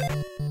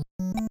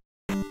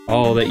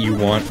all that you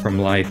want from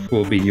life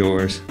will be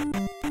yours.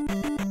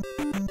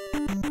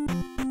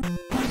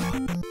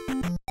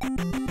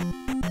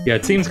 Yeah,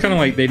 it seems kind of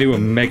like they do a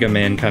Mega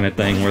Man kind of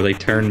thing where they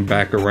turn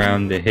back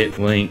around to hit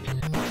Link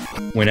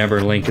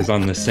whenever Link is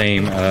on the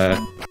same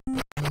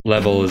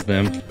level as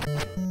them.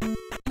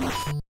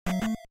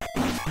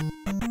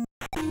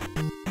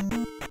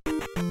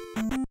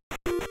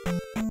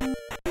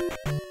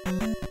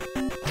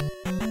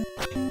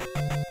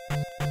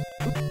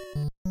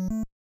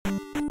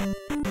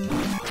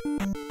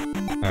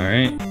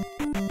 Alright.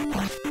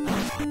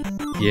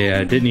 Yeah,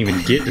 I didn't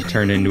even get to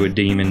turn into a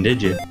demon,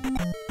 did you?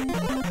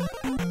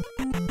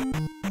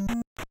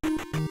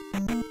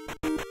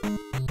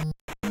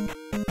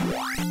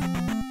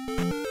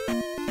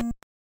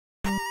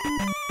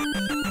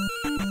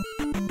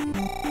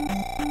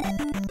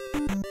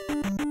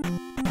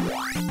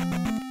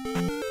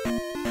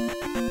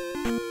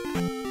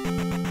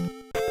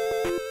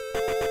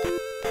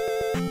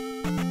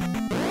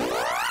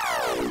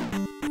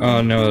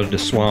 Oh no, the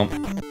swamp.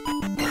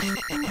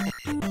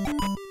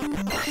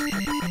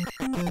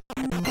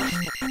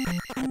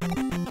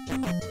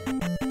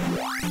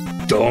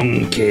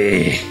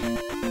 Donkey!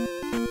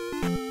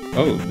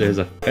 Oh, there's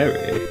a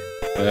ferry,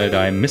 but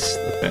I missed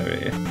the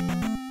ferry.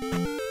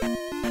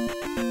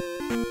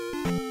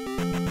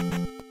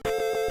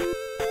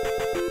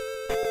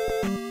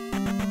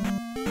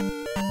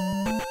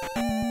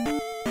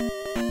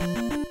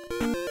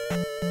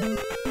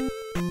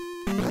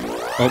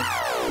 Oh.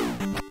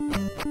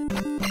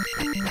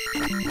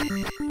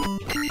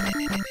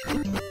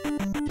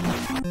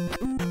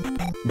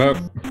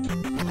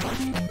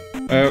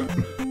 Oh.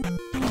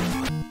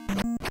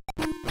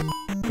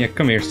 Yeah,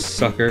 come here,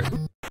 sucker.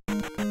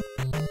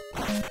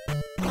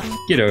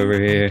 Get over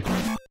here.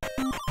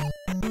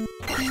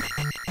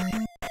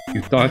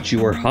 You thought you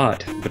were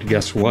hot, but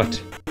guess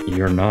what?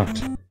 You're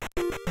not.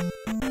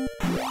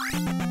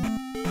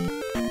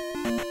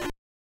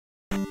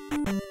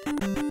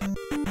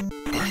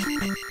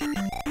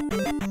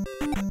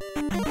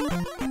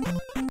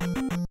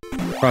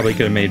 Probably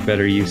could have made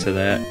better use of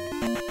that.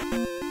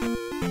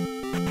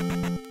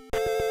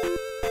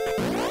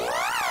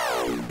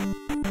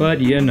 But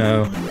you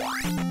know.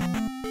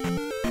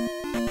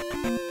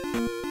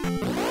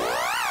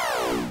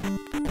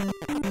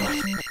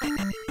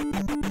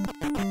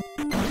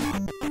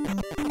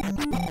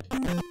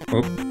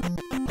 Oh.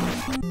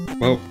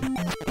 Whoa.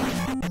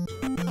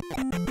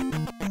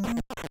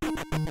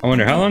 I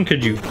wonder how long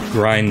could you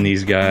grind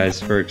these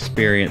guys for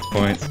experience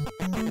points?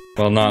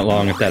 Well, not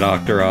long if that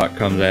Octorok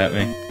comes at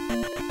me.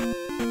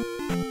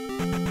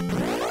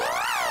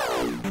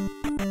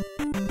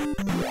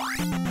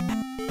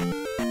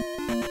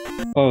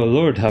 Oh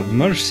Lord, have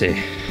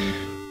mercy.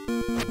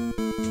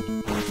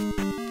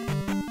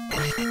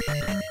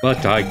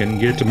 But I can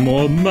get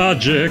more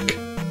magic.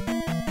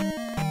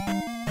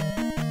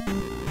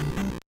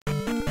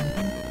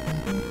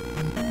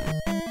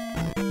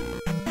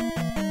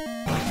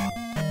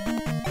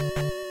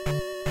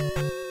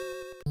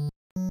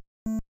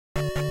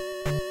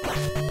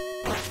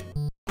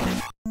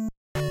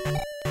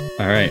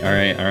 Alright.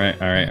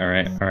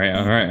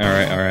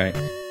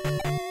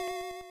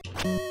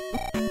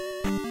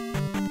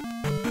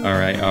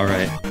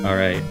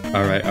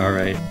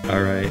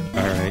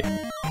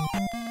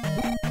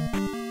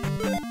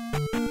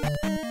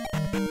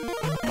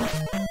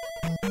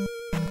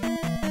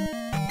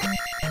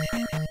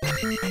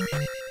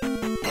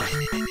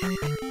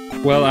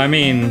 Well, I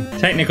mean,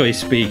 technically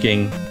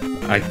speaking,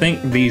 I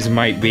think these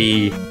might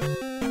be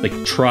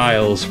like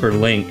trials for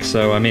Link,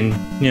 so I mean,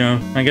 you know,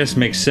 I guess it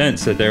makes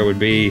sense that there would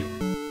be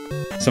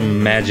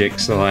some magic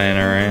lying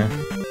around.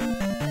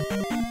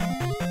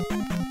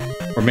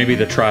 Or maybe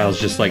the trial's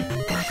just like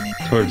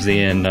towards the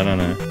end, I don't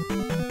know.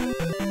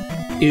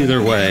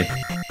 Either way,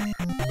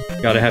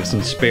 gotta have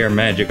some spare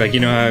magic. Like, you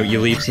know how you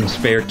leave some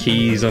spare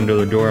keys under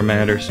the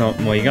doormat or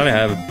something? Well, you gotta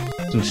have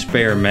some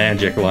spare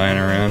magic lying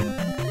around.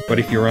 What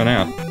if you run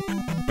out?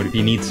 What if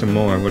you need some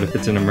more? What if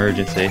it's an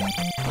emergency?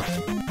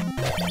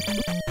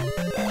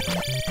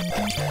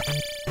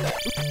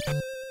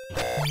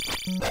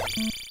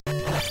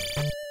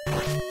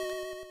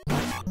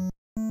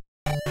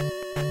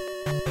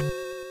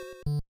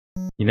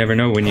 You never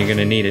know when you're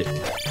gonna need it.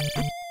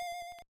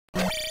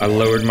 I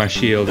lowered my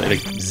shield at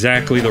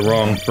exactly the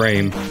wrong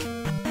frame.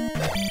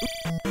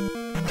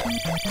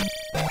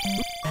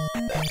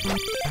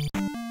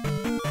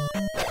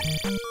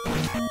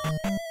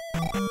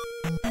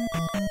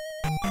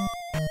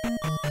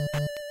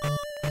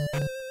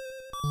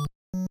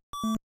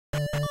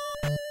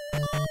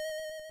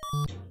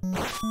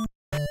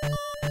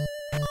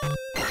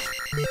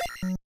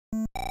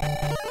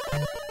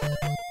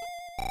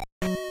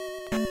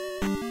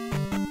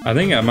 I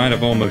think I might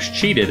have almost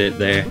cheated it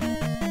there.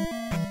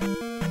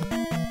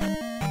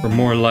 For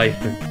more life,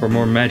 for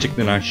more magic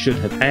than I should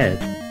have had.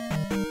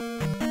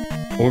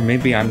 Or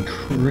maybe I'm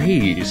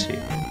crazy.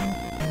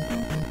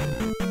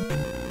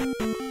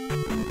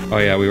 Oh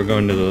yeah, we were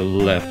going to the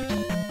left.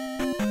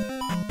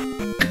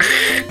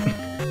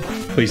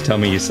 Please tell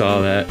me you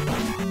saw that.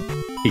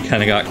 He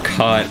kind of got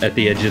caught at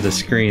the edge of the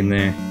screen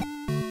there.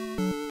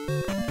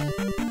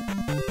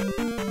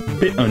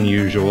 Bit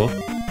unusual.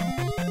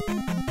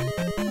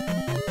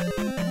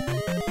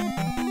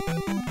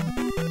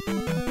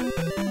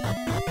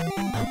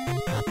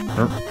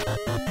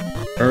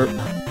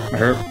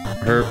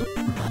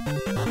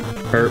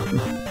 Herp.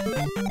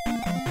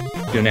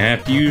 Gonna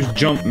have to use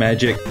jump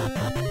magic.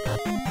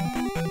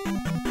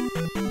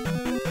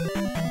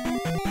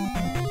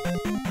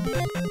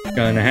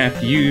 Gonna have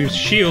to use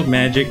shield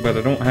magic, but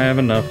I don't have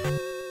enough.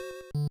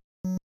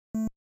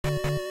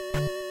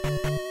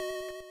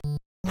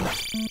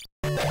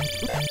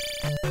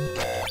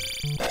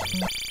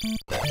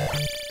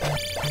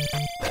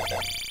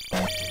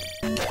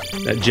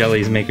 That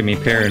jelly's making me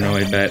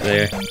paranoid back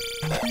there.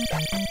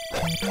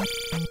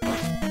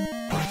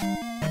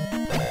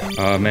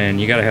 Oh man,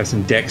 you gotta have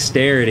some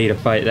dexterity to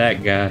fight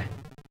that guy.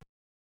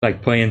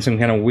 Like playing some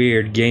kind of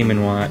weird Game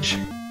 & Watch.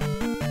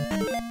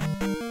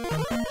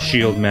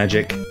 Shield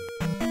magic.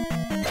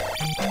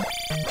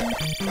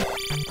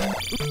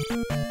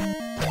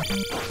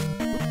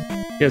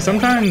 Yeah,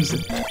 sometimes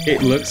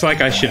it looks like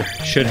I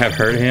should have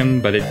hurt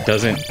him, but it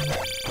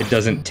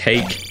doesn't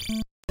take.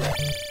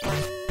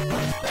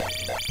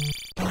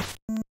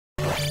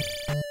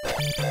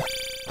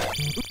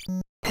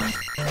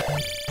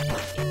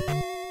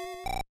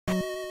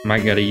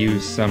 Might gotta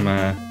use some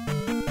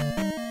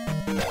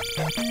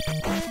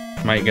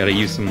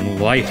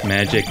life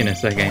magic in a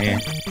second here.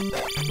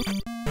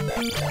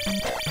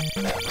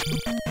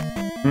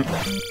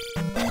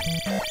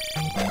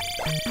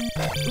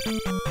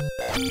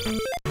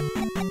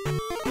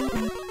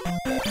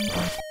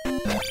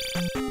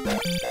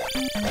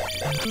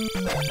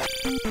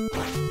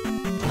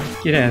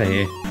 Get out of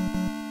here.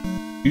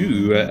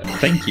 Ooh,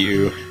 thank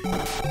you.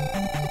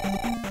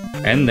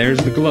 And there's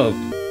the glove.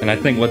 And I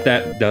think what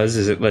that does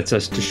is it lets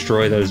us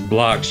destroy those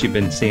blocks you've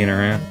been seeing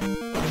around.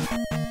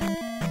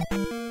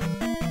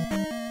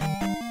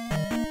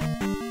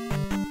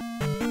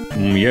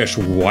 Yes,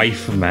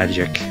 wife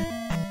magic.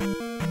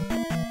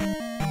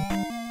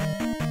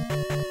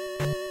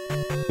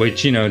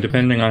 Which, you know,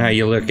 depending on how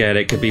you look at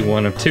it, could be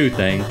one of two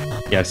things.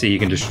 Yeah, see, you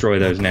can destroy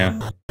those now.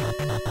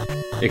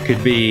 It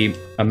could be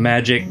a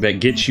magic that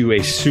gets you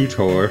a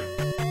suitor,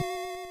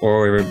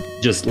 or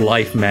just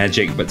life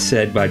magic, but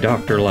said by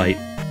Dr. Light.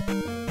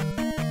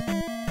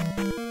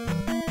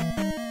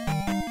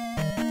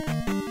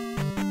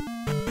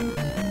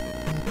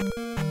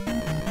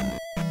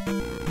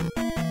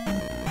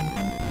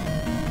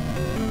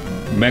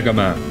 Mega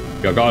Man,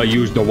 you gotta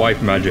use the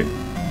wife magic.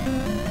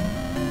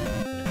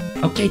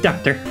 Okay,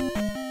 Doctor.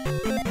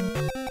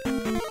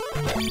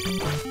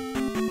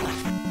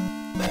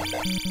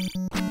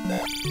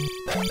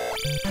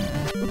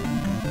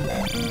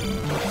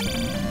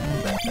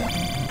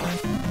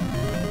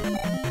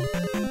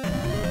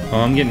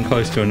 Oh, I'm getting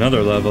close to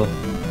another level.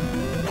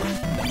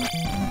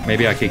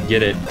 Maybe I could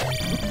get it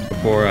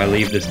before I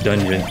leave this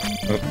dungeon.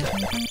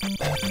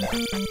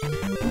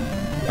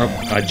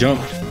 Oh, I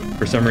jumped.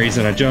 For some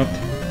reason I jumped,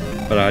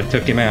 but I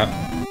took him out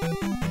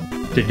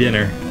to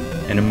dinner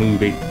and a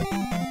movie.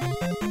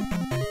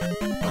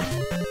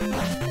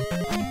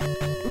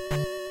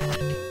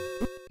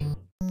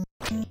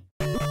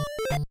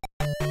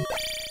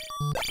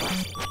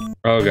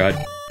 Oh god.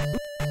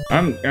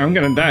 I'm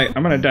gonna die.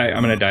 I'm gonna die.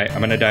 I'm gonna die. I'm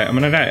gonna die. I'm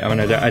gonna die. I'm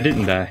gonna die. I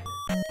didn't die.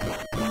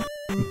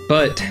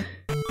 But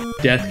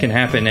death can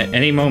happen at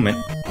any moment,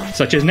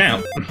 such as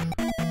now.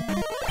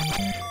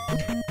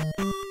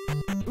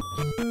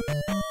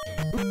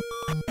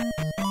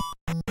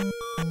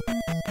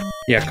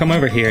 Yeah, come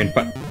over here and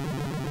fight.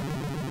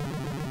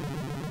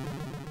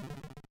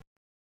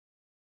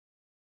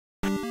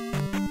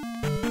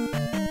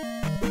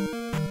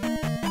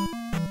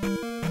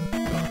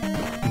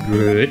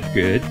 Good,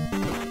 good.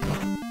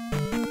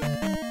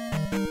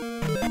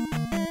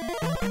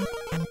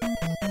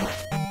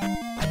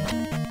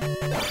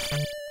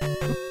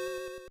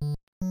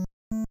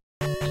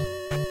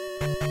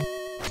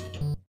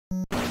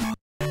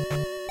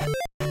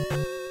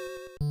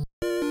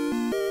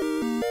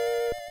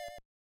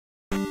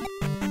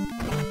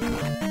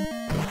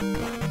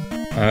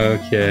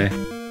 Okay.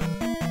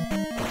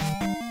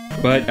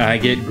 But I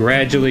get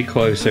gradually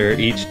closer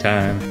each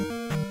time.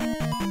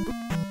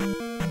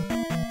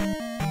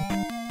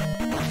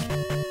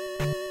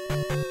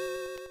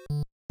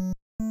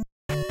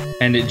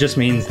 And it just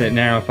means that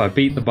now if I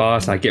beat the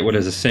boss, I get what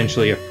is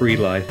essentially a free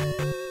life.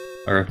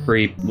 Or a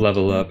free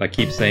level up. I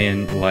keep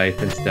saying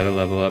life instead of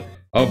level up.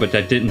 Oh, but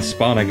that didn't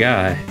spawn a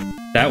guy.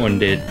 That one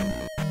did.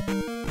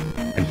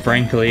 And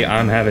frankly,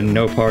 I'm having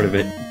no part of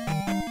it.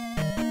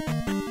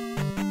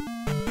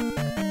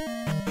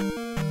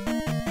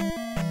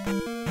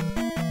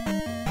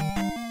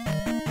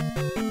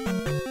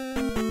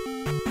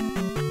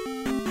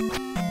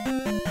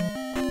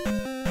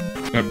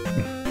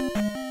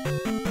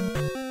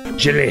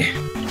 Chili.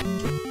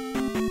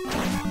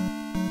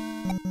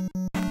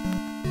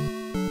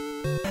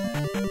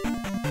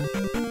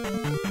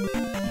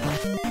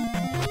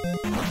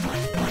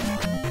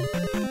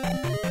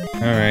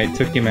 Alright,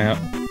 took him out.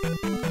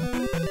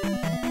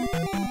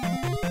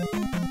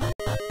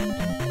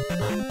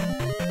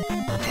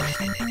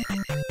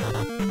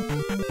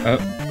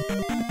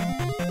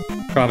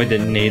 Oh. Probably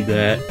didn't need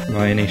that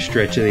by any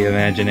stretch of the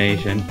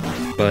imagination,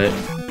 but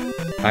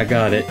I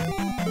got it.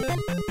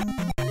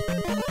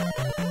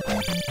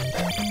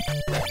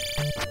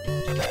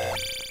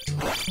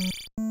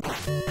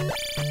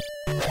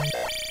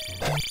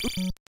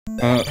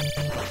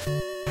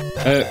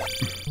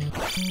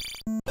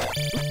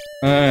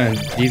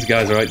 These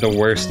guys are like the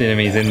worst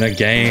enemies in the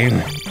game.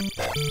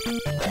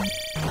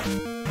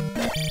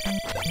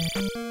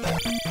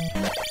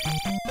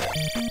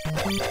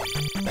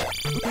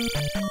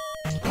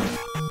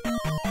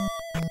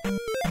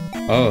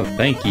 Oh,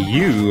 thank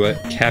you,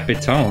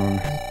 Capitan.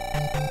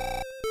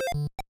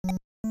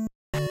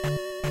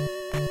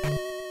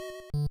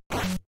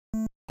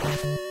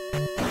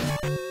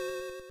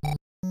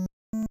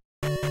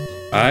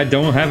 I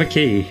don't have a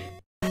key.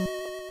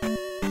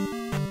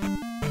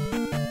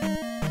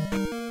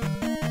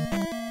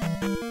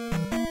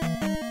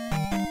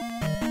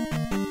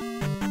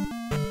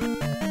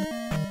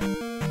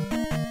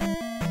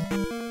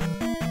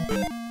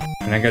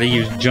 And I gotta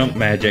use jump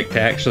magic to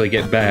actually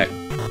get back,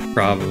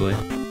 probably.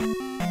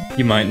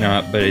 You might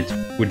not, but it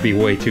would be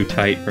way too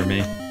tight for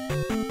me.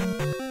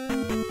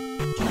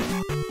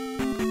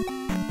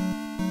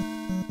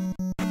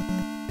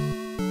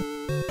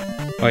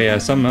 Oh yeah,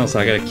 something else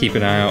I gotta keep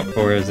an eye out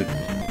for is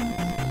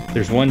that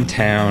there's one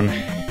town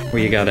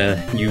where you gotta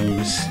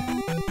use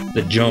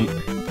the jump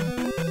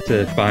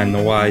to find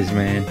the wise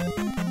man.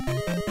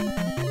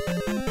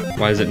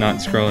 Why is it not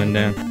scrolling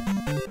down?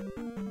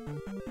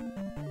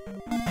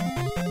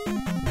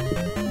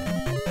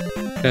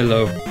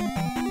 Hello.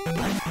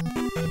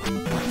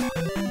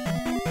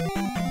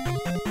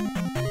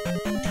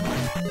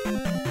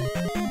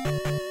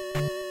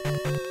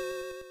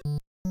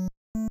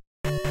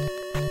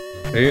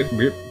 Beep,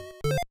 beep.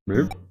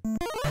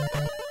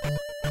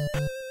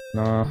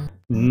 No.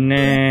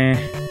 Nah.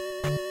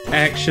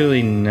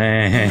 Actually,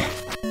 nah.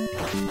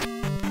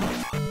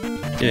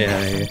 Get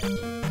out of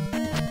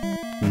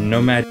here.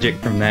 No magic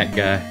from that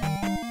guy.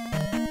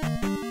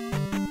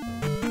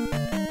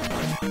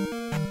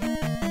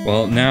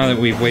 Well, now that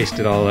we've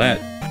wasted all that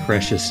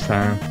precious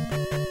time.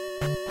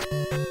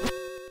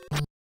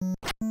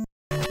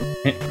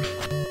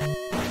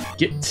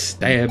 Get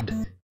stabbed.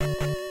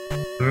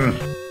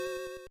 Ugh.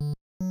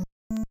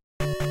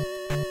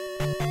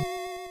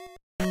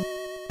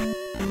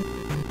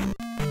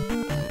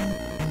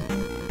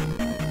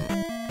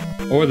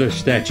 Or the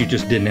statue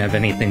just didn't have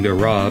anything to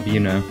rob, you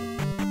know.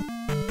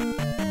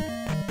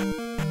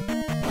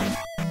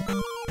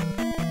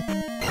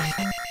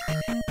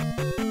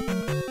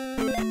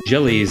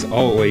 Jellies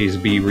always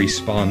be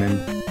respawning.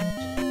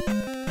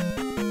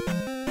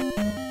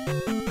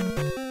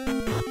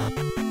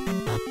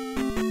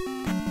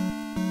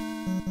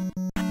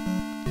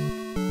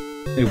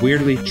 A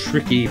weirdly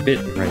tricky bit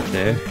right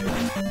there.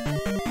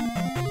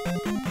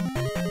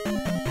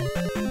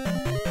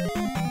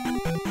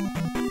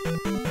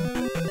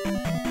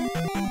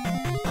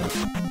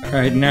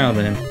 Alright, now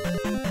then.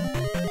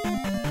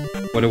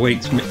 What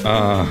awaits me?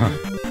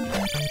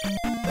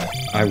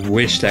 I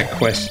wish that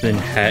question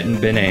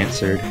hadn't been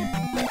answered.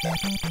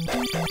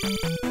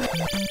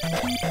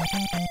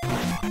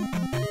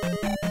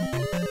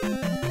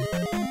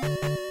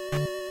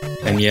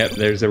 And yep,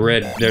 there's a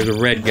red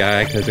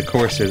guy, because of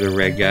course there's a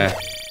red guy.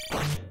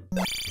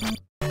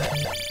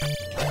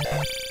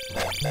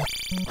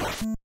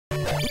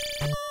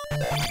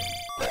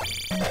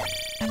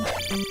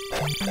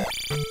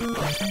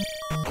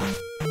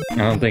 I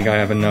don't think I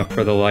have enough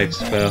for the life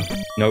spell.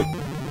 Nope.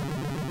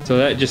 So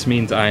that just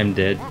means I am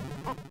dead.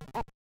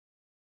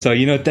 So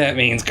you know what that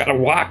means. Gotta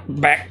walk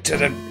back.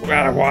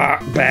 Gotta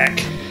walk back.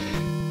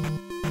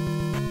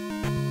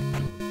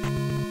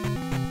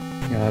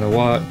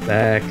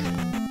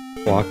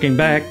 Walking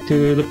back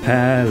to the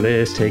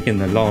palace, taking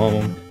the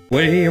long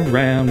way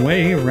around,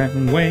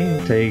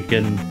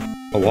 taking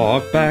a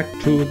walk back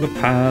to the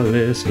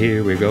palace.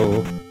 Here we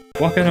go.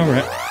 Walking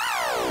around.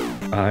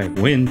 I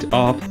went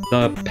off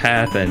the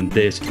path and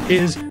this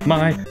is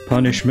my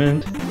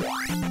punishment.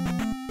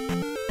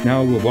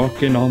 Now we're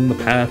walking on the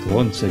path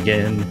once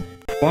again.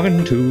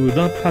 Walking to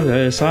the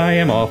palace, I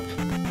am off.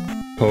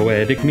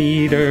 Poetic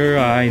meter,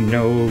 I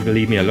know,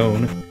 leave me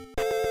alone.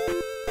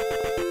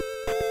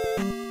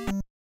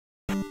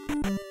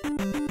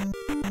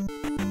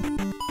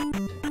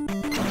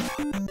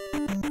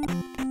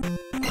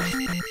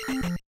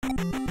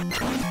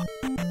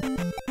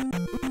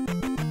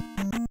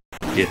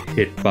 Get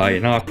hit by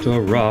an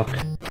octo-rock.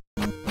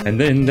 And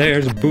then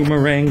there's a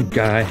boomerang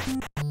guy.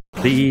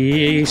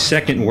 The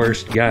second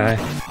worst guy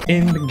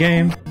in the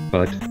game,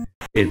 but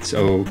it's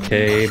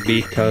okay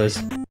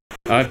because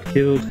I've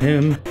killed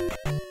him.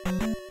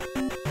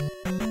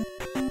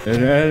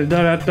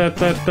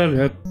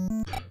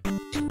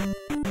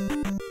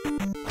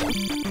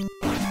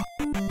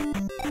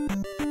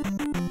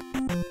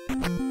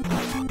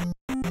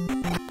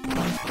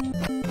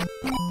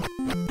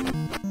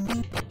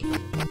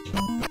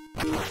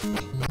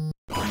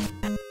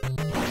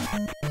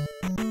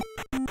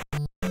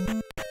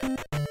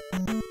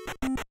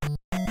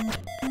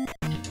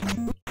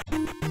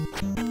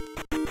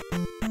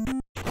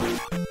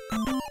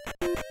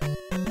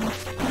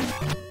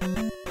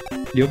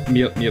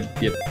 Yep.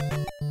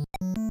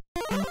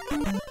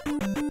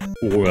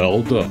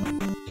 Well done.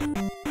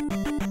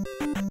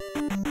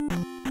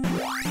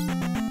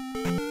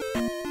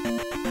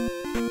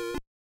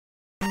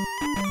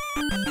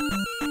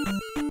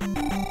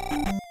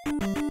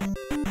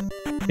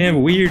 They have a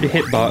weird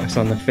hitbox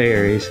on the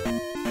fairies.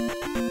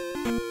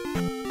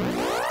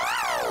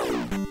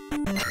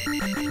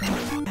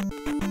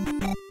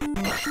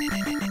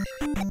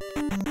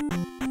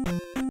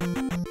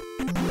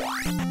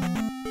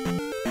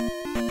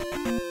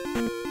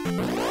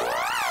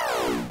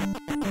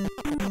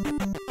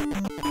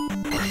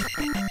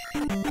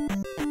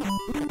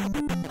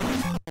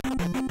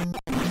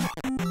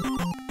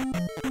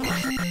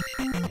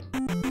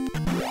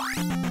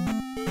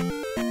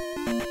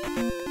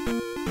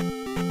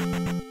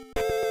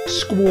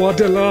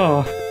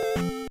 Squadala!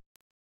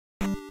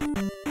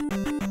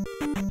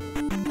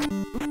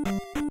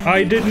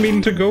 I didn't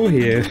mean to go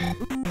here.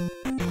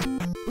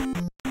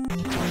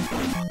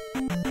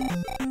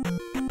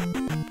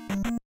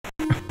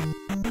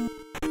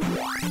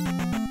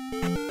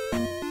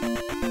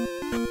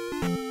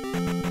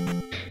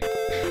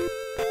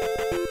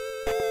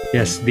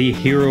 Yes, the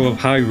hero of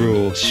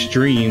Hyrule,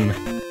 Stream.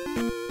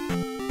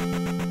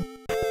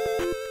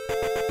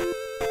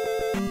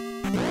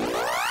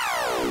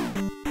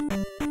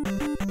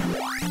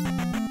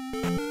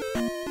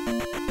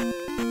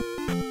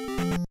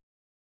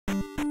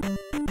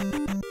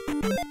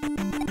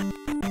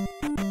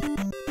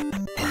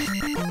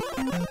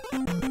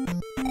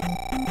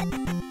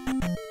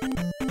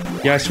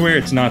 Yeah, I swear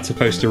it's not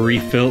supposed to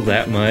refill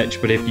that much,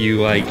 but if you,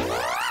 like,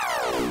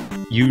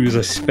 use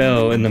a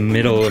spell in the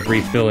middle of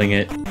refilling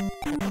it,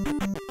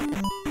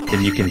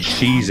 then you can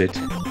cheese it.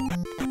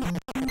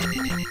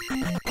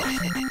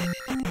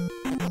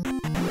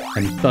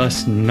 And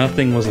thus,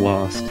 nothing was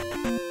lost.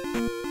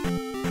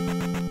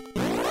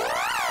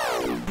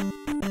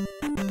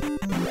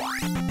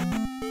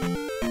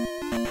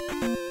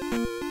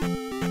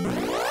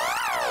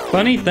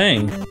 Funny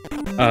thing,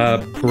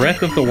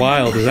 Breath of the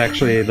Wild is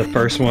actually the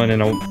first one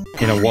in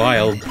a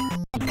wild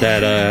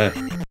that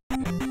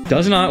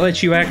does not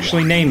let you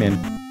actually name him.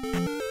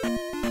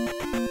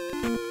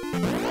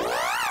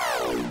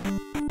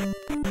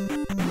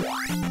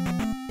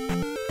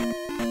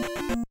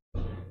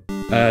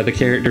 The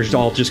characters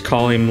all just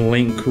call him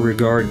Link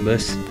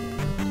regardless.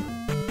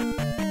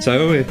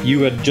 So if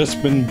you had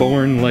just been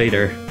born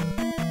later.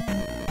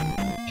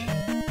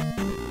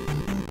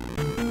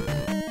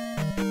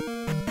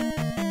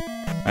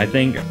 I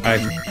think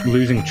I'm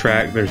losing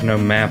track. There's no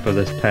map of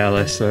this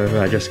palace,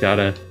 so I just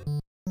gotta...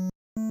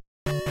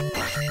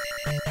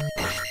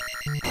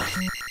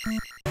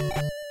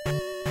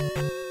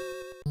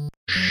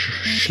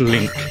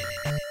 Schlink.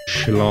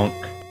 Schlonk.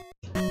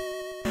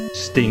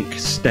 Stink,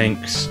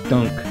 stank,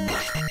 stunk.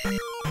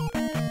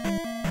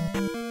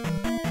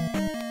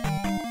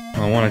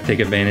 I want to take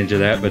advantage of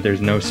that, but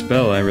there's no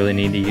spell I really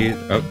need to use.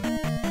 Oh.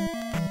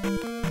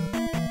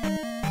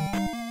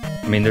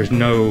 I mean, there's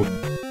no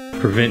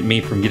prevent me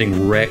from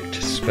getting wrecked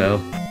spell.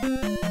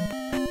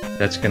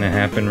 That's gonna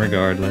happen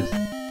regardless.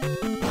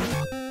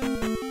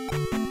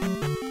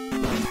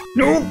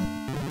 No!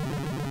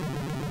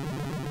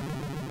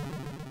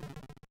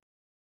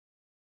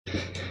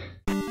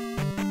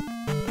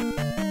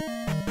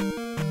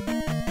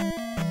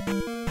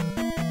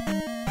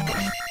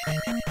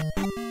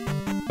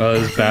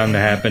 Well, it's bound to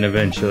happen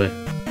eventually.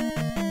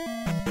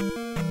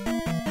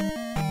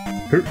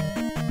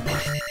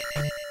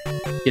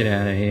 Get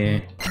out of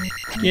here.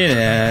 Get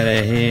out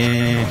of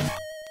here.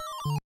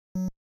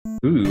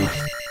 Ooh.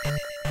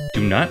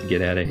 Do not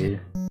get out of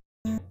here.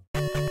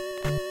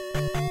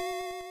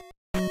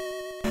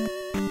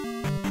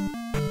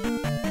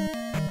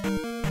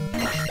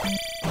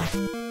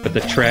 But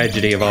the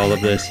tragedy of all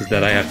of this is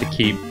that I have to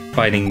keep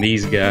fighting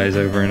these guys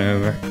over and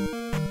over.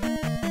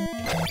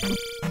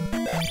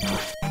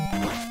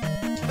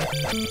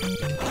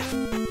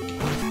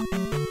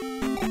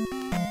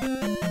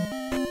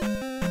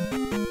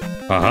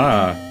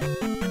 Haha!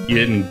 You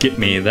didn't get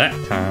me that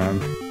time.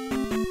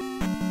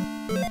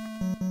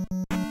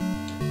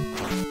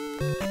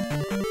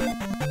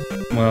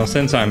 Well,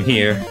 since I'm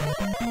here...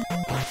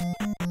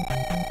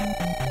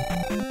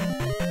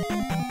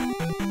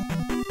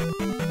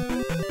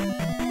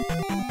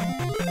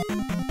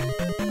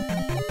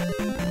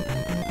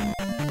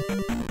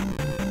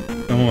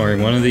 Don't worry,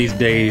 one of these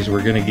days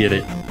we're gonna get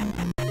it.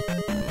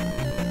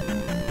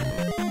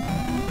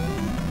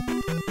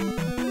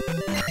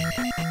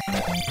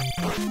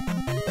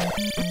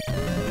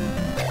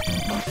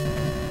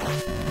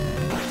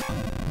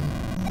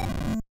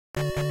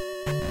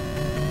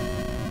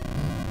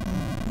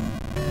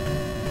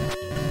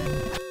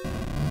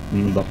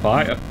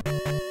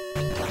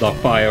 The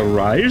fire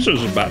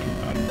rises,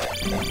 Batman.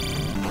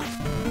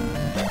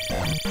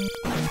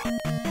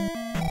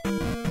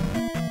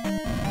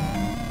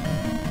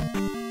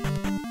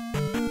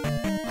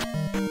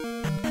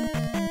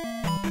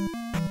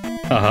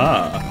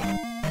 Aha.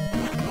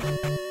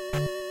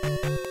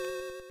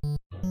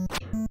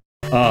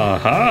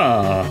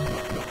 Aha.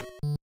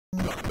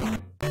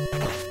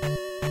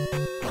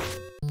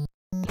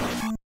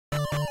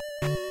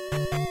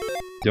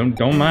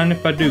 Don't mind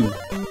if I do.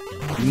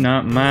 Do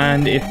not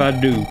mind if I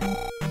do.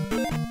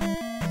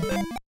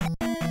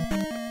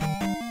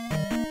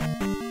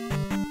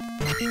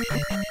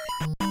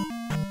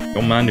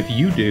 Don't mind if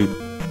you do.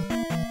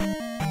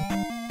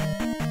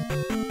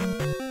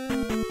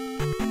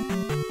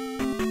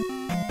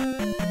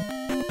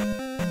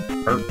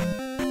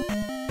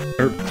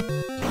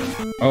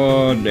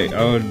 Oh dear,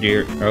 oh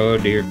dear, oh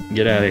dear.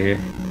 Get out of here.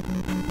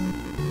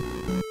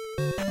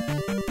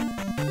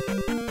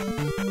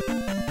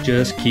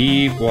 Just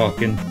keep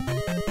walking.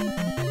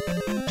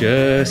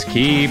 Just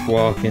keep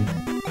walking.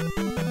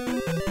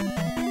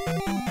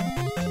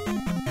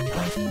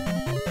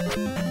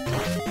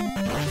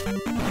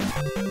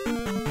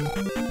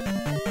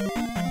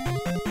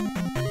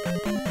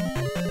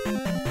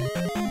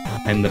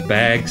 And the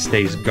bag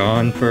stays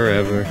gone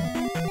forever.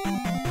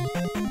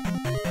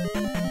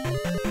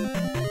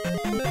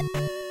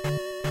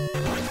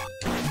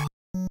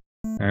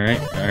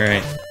 Alright,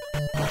 alright.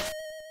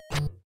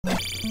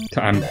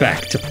 Time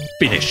back to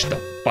finish the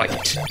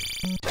fight.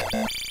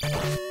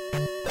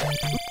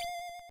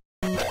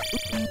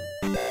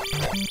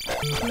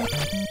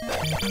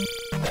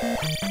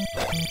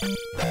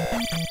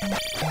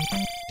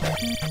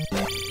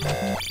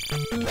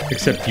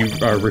 Except you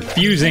are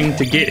refusing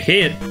to get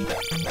hit.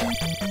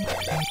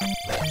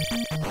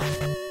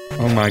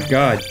 Oh my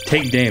god,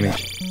 take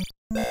damage.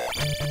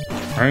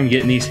 I'm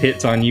getting these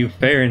hits on you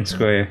fair and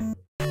square.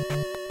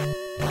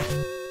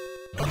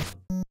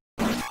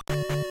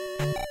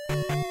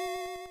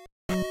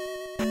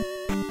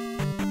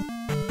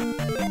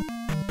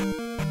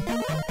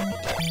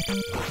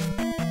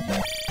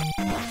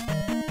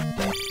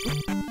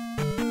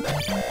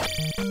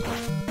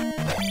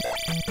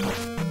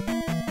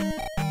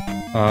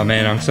 Oh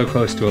man, I'm so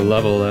close to a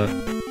level though.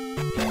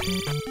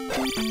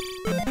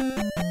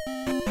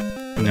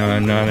 No,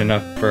 not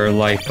enough for a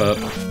life up.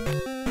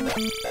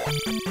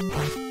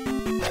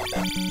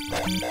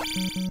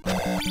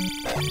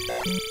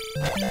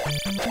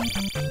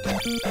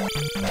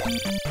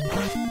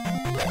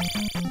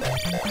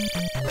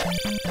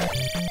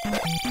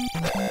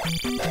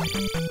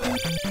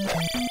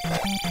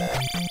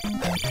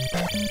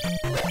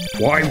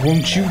 Why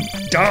won't you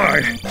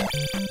die?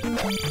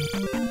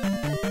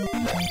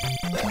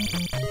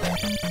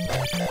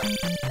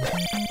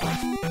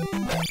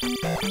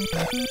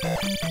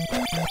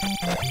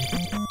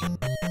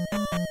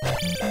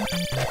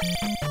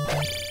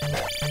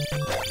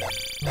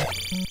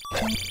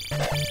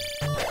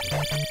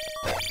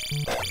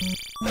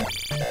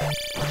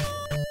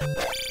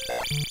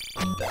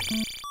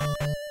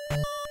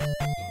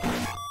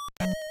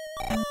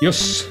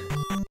 Yes.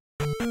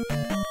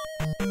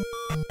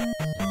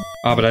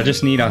 Oh, but I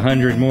just need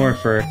 100 more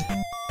for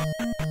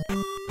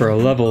a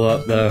level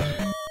up, though.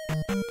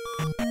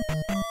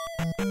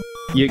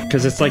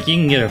 Because it's like you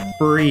can get a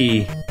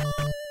free...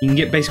 You can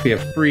get basically a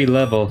free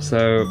level,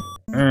 so...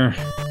 I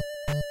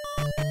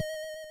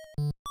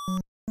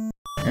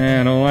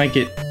don't like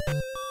it.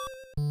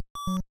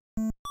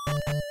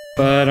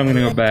 But I'm gonna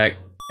go back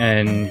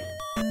and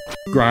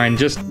grind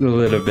just a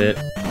little bit.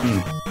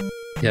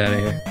 Get out of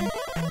here.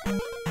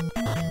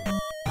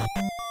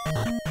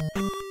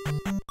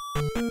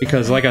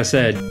 Because like I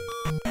said,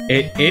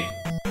 it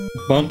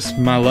bumps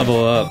my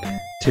level up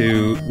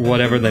to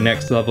whatever the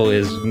next level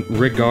is,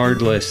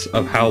 regardless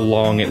of how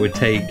long it would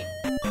take.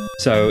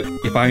 So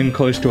if I'm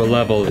close to a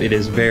level, it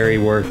is very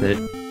worth it.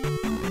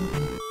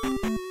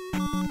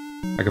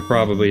 I could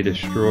probably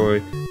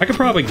destroy... I could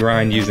probably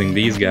grind using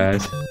these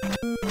guys.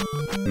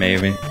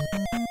 Maybe.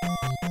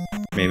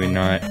 Maybe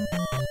not.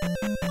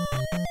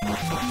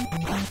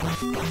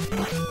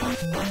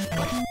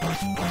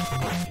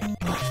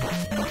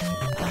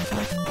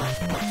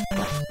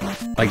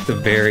 Like the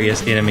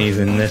various enemies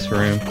in this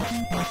room.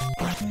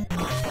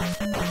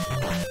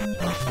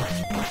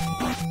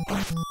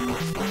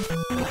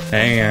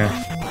 Hang on.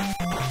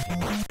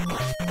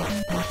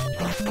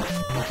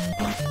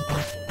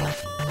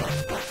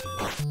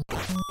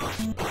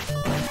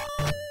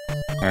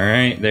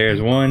 Alright,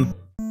 there's one.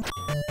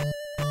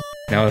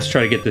 Now let's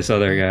try to get this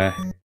other guy.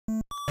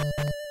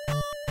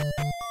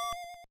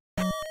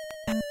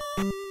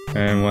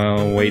 And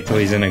well, wait till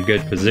he's in a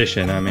good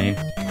position, I mean.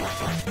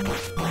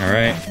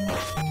 Alright.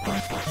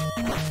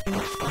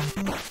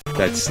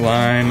 That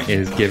slime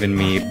is giving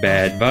me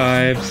bad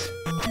vibes.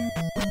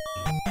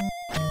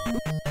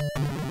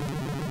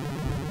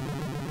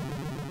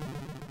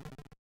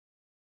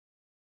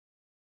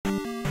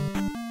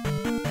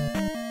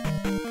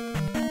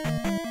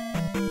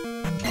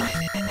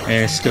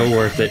 And it's still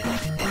worth it.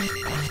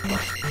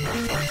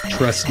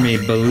 Trust me,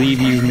 believe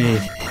you me.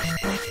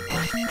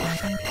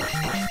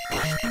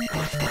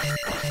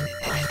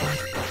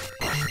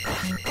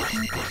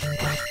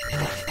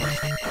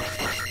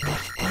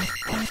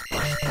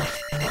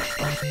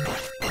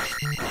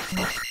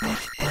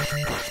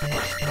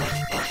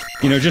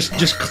 You know,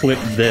 just clip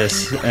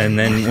this, and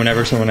then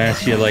whenever someone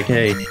asks you, like,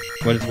 "Hey,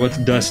 what's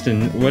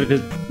Dustin?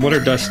 What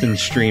are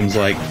Dustin's streams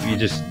like?"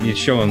 You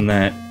show them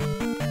that.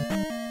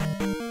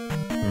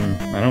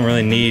 I don't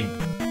really need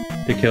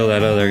to kill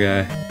that other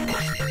guy.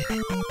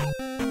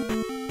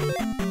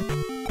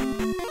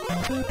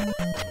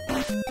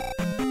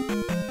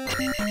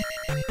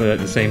 But at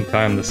the same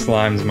time, the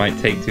slimes might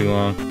take too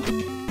long.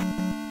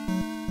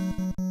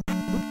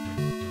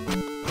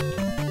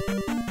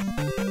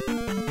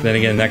 Then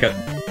again, that got...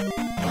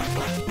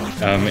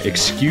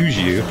 excuse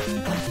you.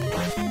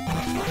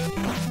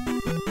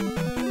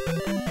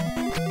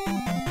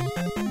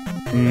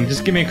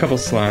 Just give me a couple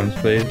slimes,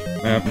 please.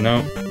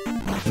 No.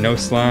 No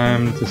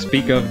slime to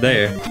speak of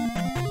there.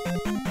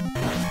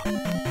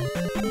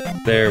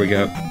 There we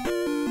go.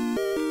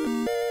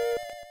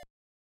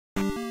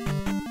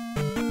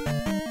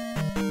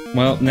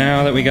 Well,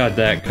 now that we got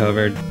that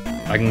covered,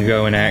 I can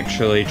go and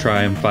actually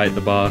try and fight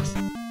the boss.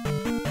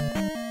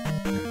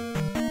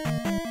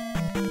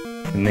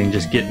 And then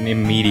just get an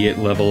immediate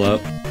level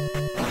up.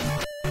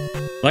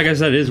 Like I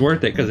said, it is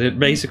worth it, because it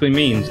basically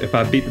means if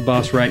I beat the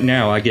boss right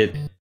now, I get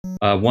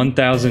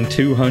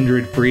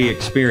 1,200 free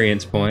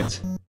experience points.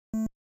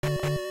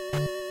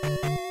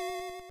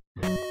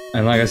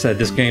 And like I said,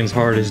 this game's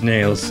hard as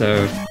nails,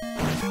 so...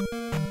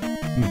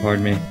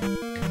 Pardon me.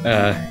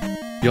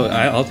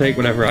 I'll take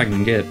whatever I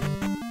can get.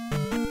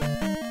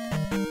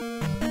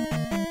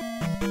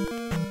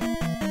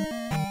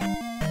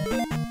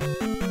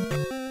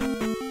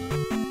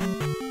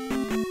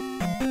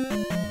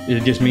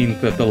 It just means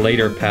that the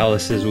later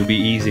palaces will be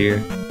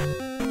easier.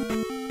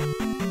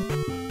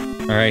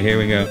 Alright, here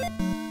we go.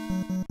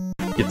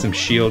 Get some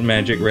shield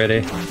magic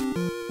ready.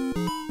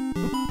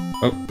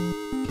 Oh.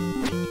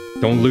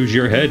 Don't lose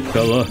your head,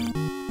 fella.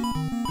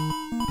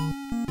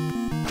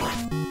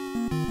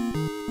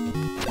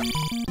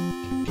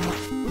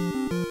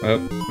 Oh.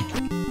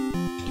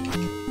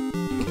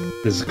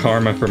 This is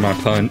karma for my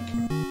pun.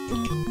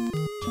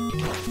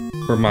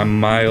 For my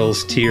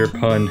Miles tier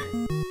pun.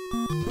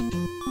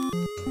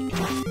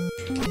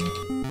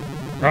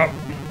 Oh.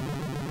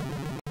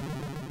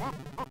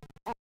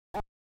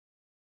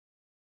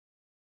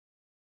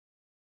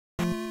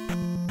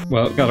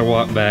 Well, gotta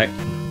walk back.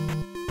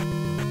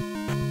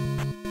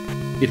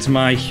 It's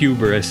my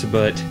hubris,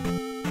 but...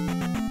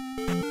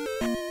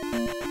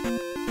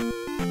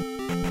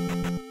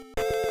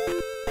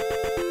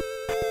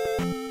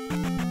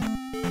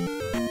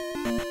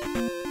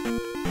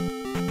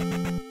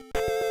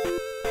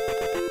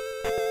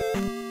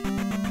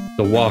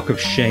 The walk of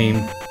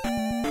shame.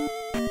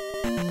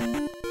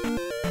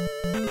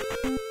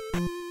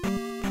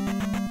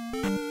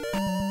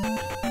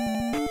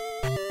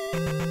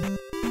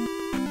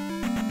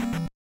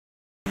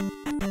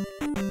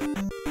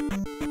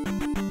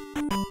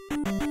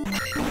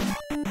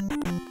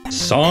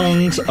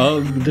 Songs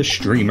of the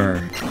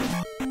Streamer.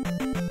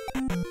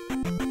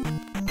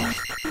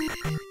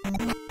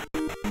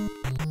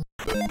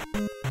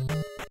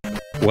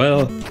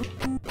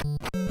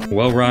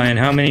 Well, Ryan,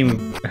 how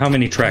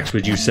many tracks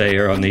would you say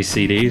are on these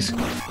CDs?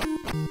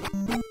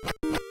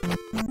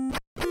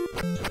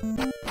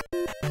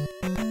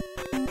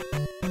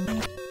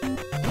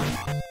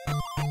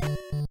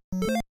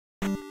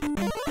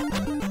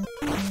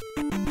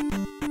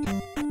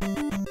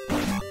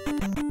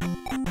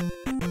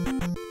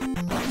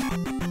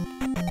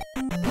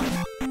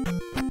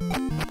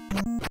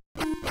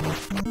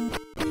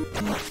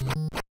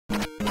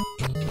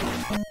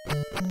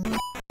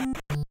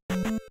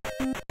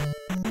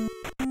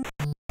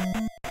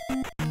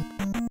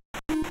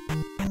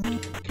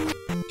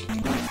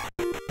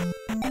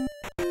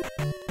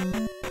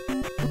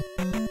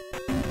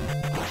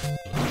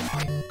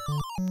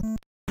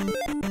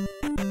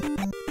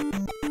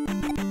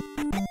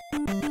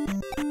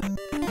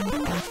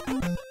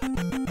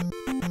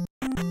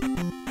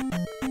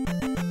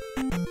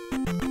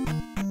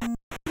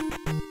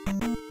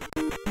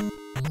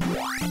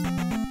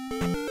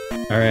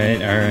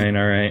 Alright, alright,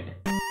 alright.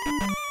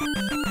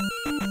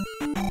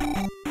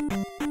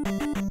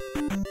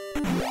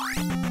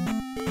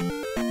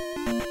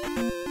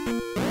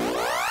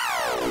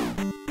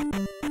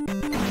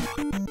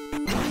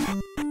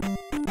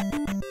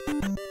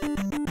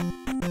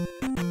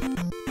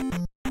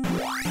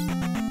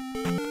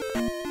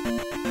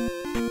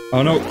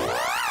 Oh no!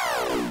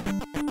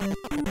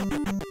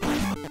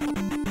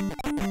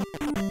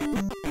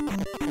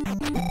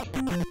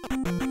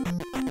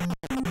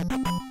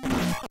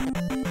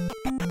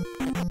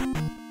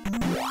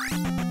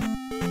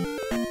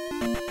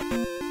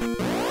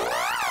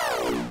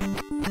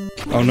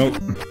 Oh no!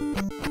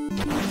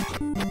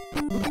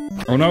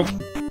 Oh no!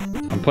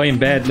 I'm playing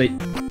badly.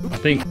 I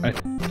think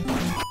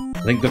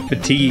the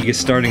fatigue is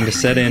starting to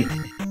set in.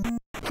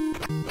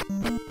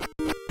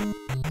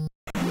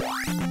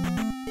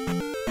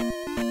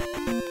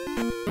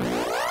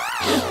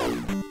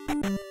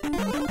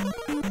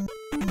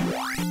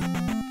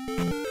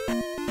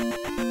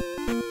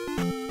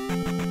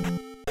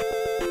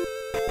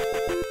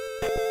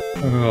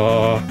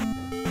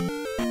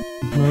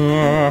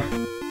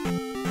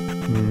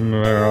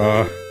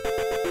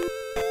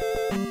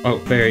 Oh,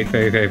 very. I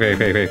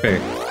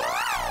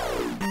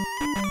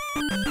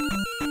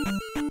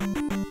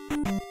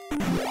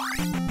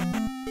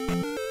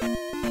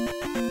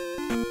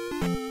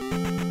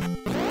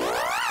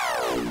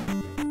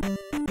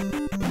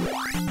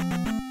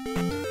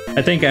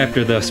think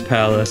after this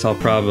palace, I'll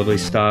probably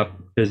stop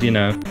because you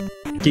know,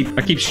 I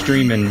keep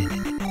streaming,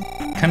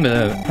 kind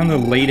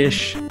of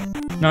late-ish,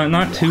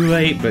 not too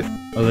late, but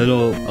a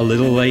little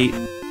late,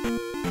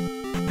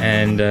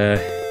 and I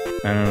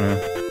don't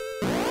know.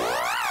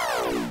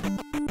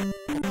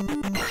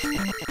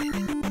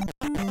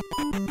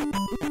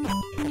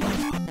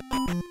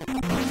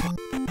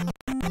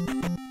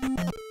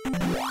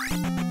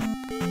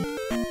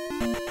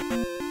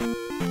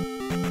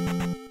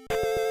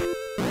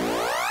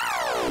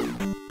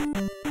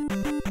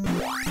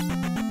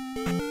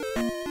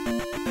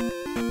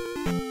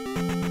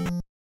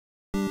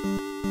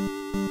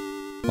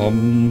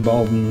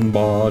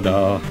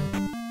 Bombada.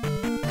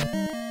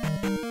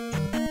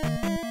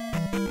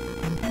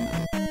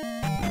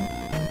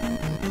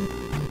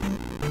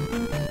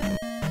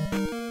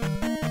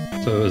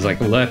 So it was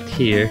like left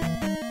here.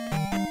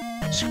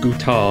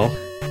 Scootal.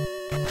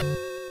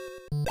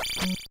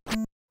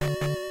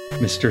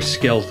 Mr.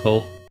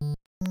 Skeletal.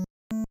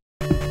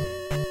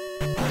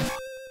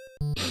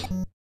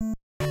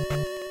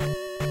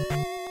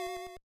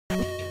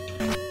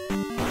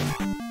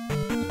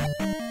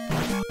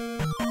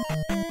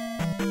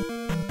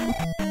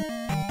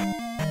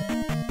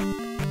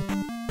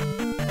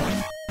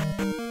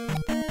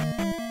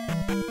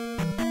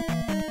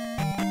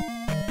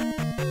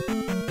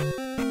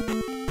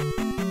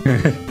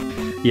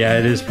 Yeah,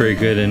 it is pretty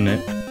good, isn't it?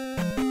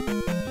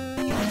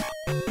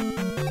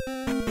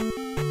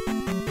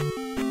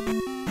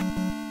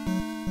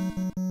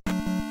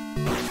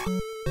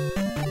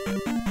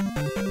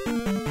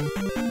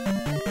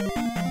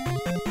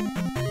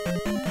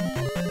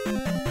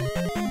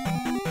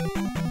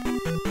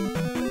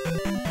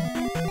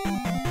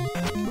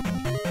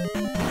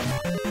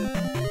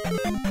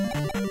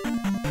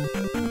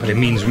 But it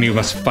means we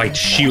must fight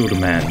Shield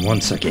Man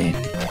once again.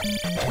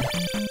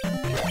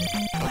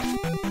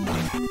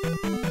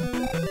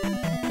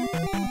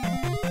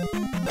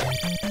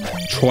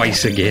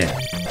 Twice again.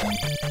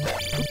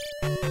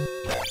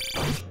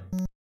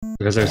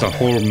 Because there's a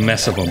whole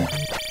mess of them.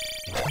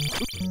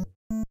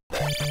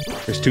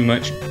 There's too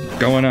much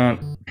going on.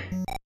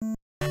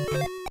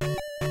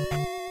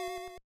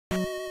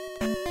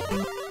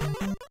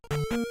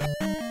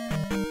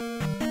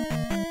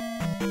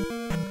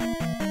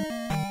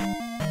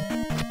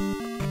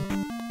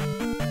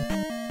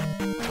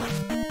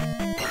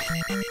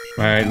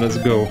 Alright, let's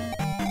go.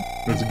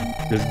 Let's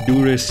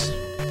do this.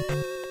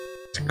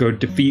 Go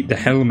defeat the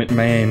Helmet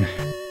Man.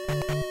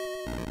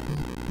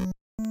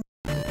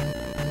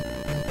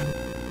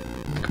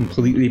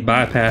 Completely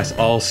bypass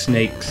all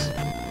snakes.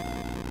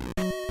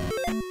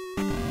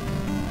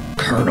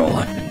 Colonel,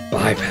 I've been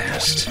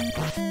bypassed.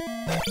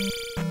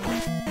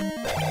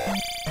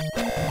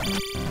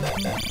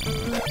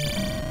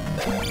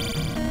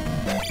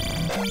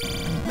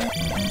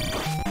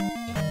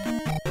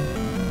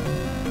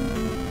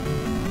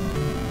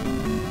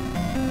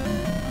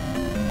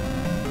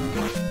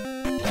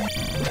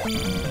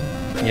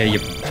 Yeah, you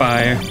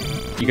fire.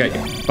 You got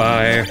your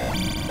fire.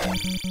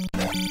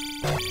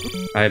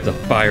 I have the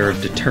fire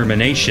of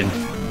determination.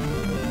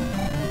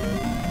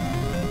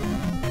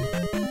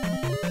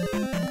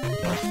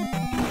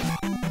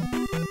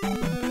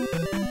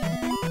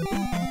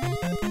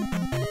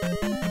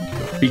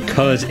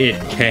 Because it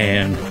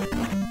can.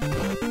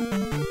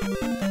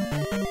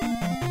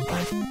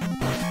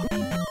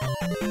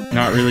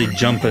 Not really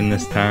jumping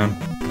this time.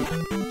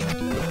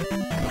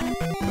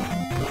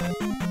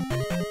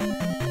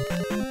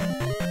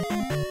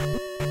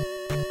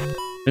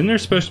 Isn't there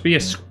supposed to be a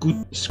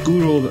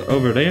Scootle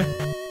over there?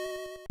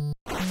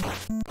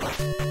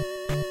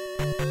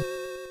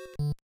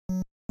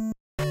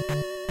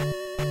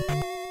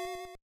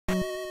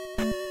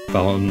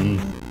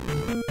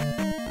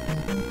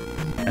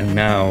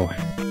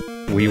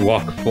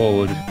 walk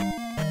forward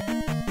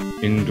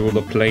into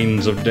the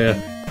plains of death.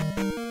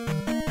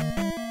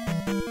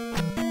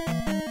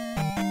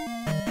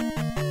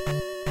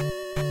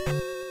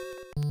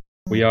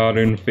 We are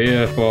in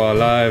fear for our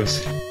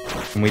lives,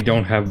 and we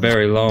don't have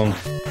very long.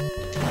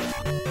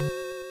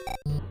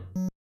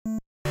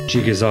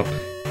 Jig is up.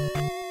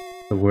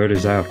 The word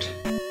is out.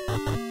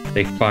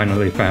 They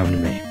finally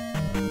found me.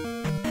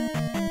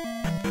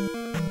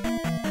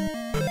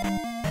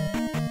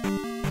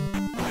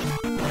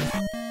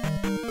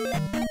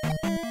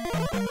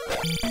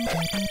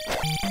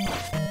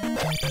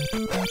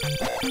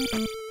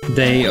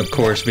 They, of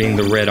course, being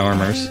the red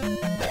armors.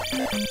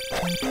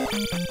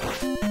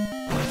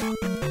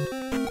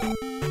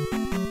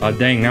 Aw,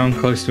 dang, now I'm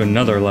close to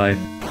another life.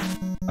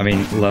 I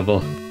mean,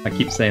 level. I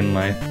keep saying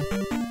life.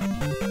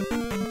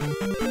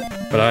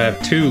 But I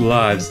have 2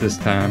 lives this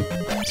time,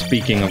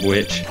 speaking of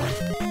which.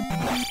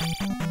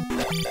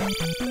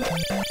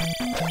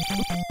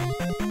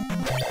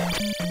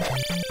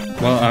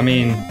 Well, I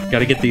mean,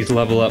 gotta get these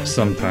level ups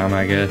sometime,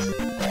 I guess.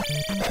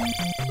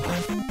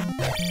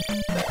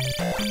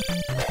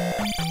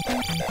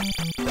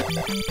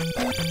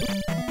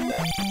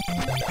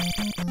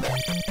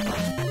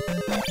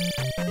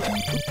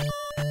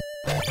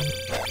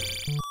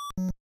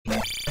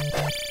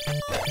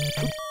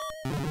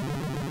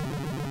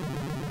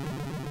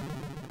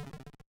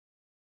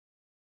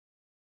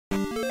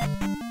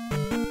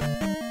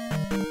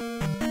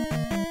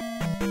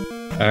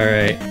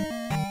 Alright.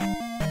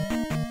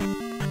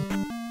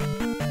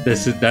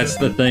 That's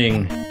the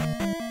thing.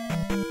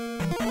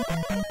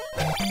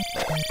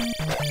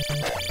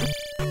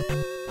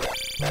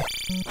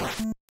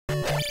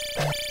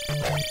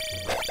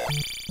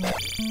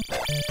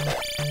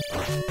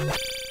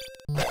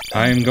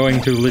 I am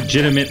going to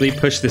legitimately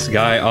push this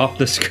guy off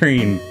the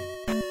screen.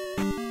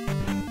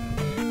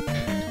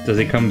 Does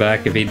he come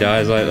back if he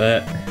dies like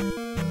that?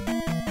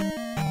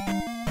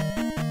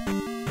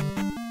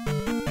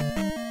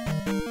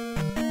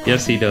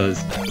 Yes, he does.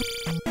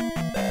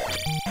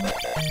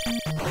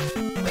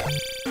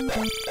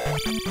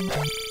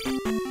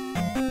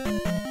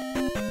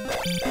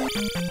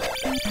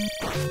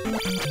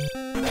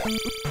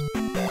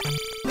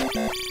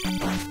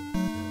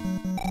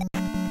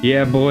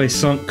 Yeah, boy,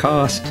 sunk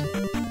cost.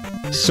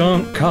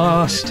 Sunk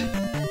cost.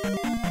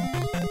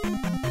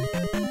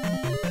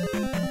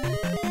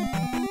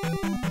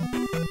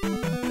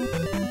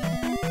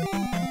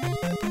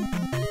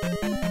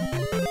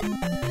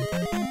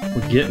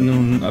 We're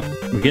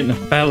getting a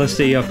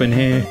fallacy up in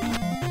here.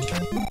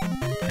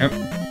 Yep.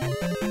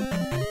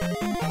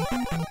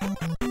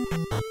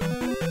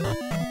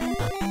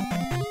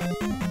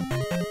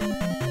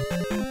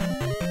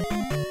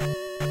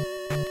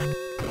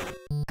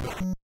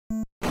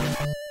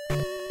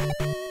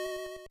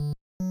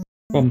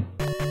 Bum.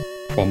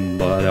 Bum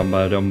ba dum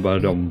ba dum ba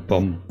dum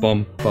bum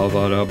bum ba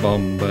ba da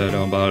bum ba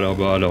dum ba da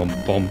ba dum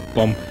bum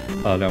bum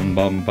ba dum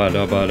bum ba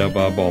da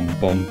ba bum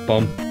bum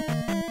bum.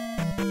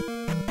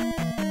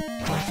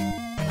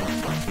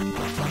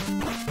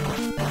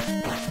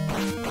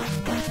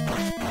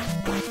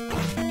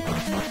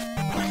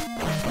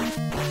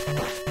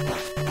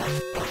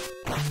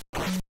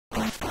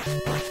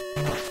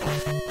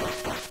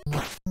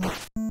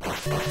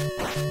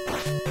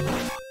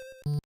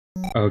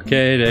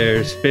 Okay,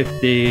 there's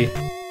 50.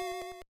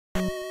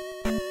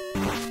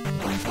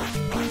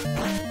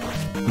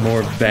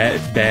 More bad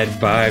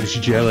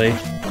vibes jelly.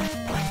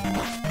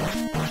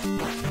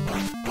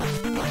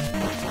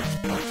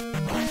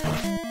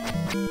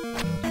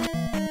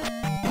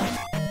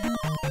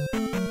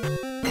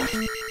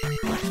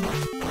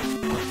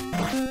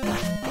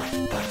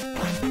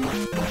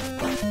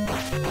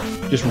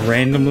 Just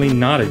randomly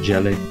not a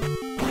jelly.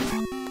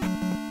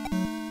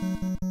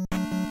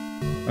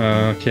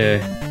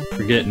 Okay.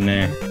 We're getting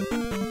there.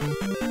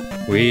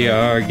 We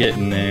are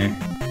getting there.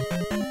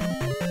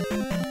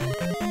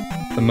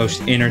 The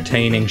most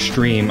entertaining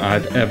stream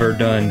I've ever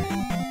done.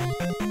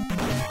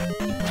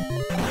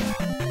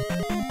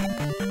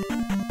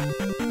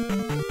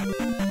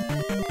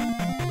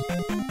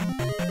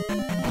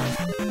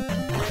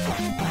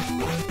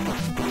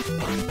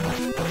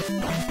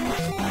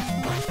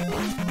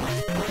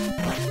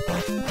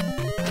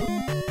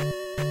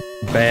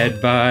 Bad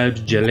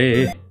vibes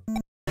jelly.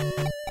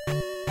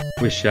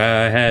 Wish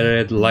I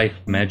had life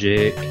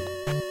magic.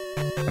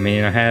 I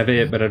mean, I have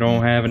it, but I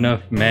don't have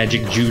enough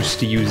magic juice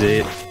to use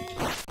it.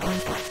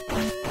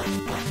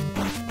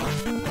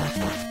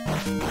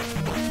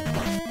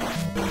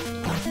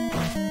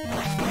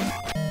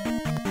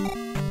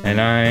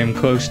 And I'm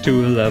close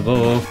to a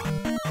level.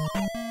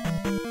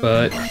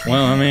 But,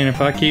 well, I mean,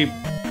 if I keep...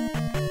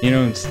 You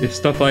know, if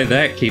stuff like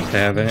that keeps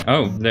happening...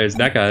 Oh, there's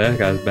that guy. That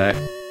guy's back.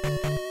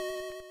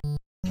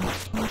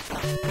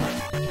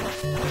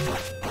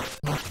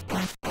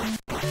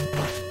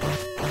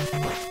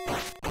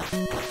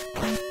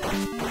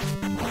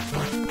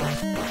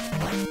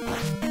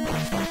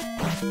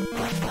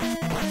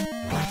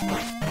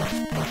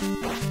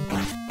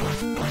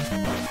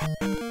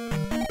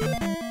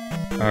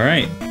 All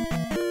right.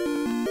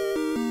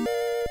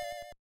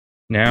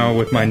 Now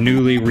with my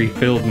newly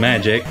refilled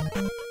magic.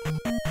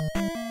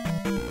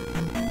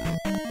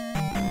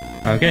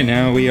 Okay,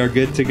 now we are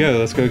good to go.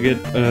 Let's go get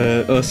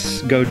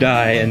us go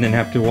die and then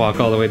have to walk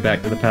all the way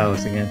back to the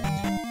palace again.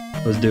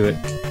 Let's do it.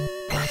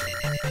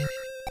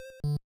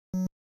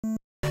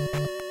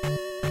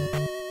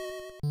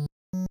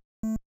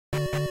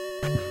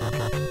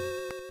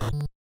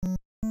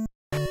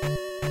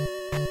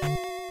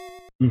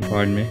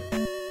 Pardon me.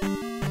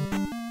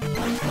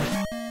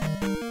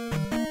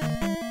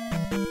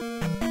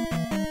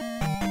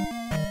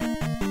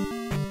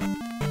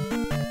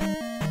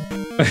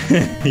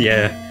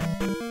 Yeah.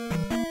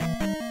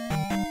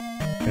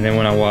 And then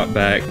when I walk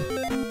back,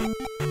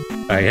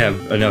 I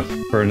have enough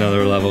for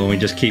another level, and we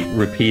just keep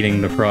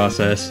repeating the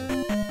process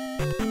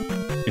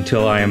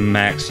until I am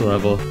max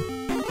level.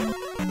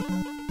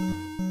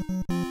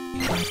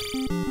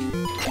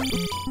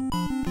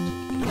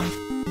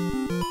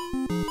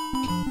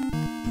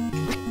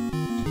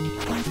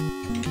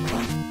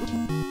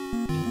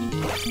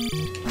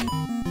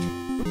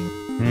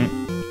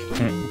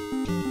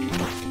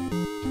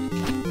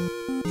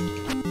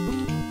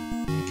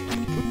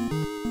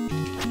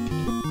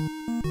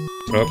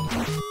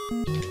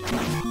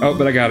 Oh,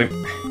 but I got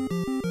him.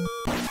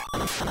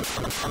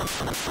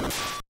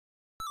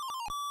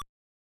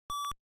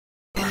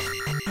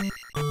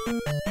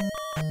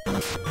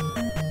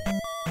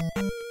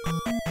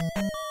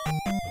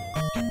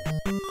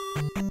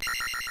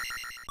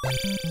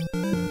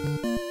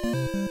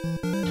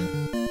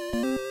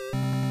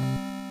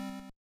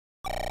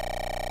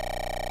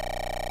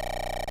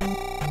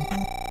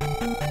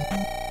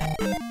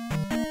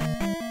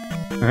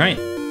 Alright,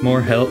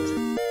 more health.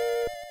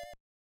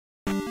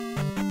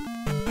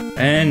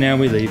 And now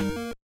we leave.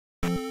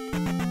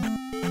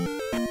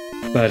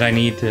 But I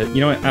need to... You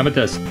know what? How about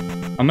this?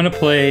 I'm gonna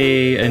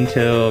play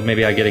until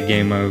maybe I get a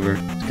game over.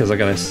 Because I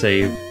gotta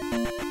save.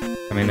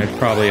 I mean, there's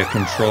probably a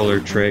controller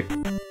trick.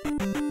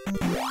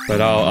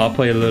 But I'll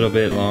play a little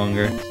bit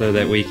longer so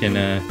that we can,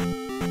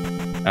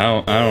 I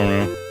don't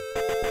know.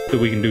 So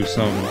we can do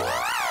something.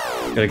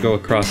 Gotta go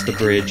across the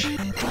bridge.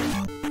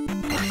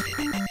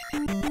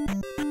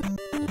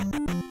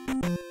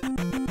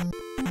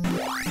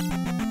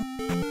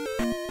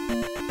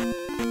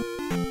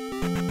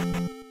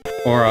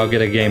 Or I'll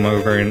get a game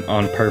over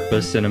on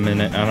purpose in a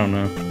minute, I don't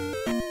know.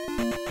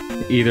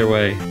 Either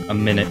way, a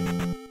minute.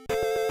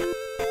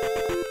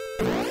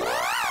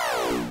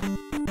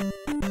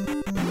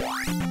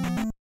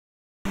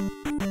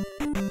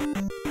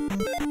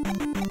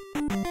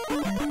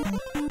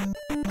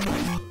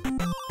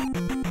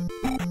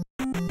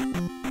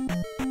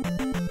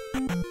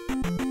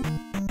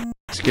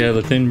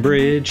 Skeleton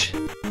Bridge.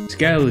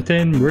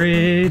 Skeleton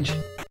Bridge.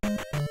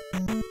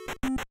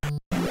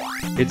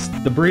 It's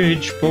the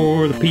bridge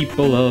for the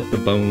people of the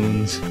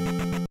bones.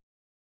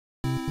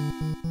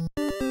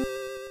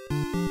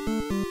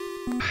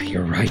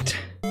 You're right.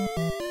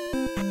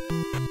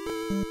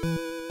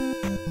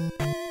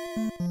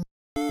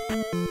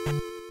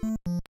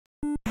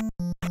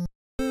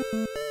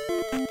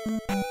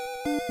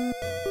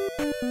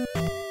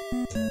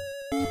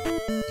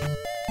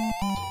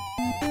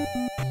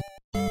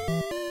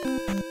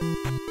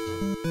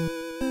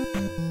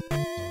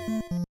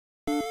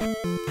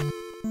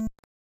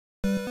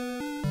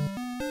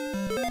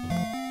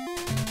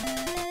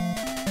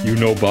 You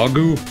know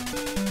Bagu?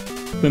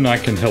 Then I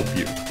can help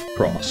you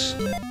cross.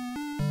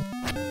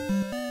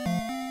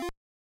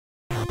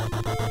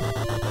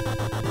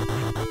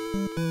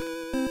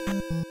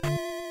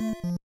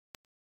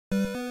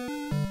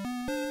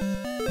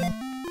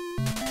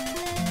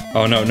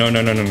 Oh no, no,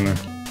 no, no, no, no.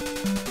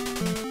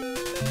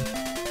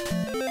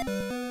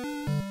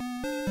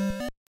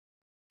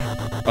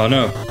 Oh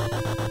no.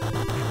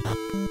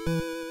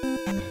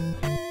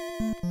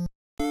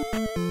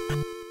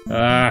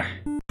 Ah.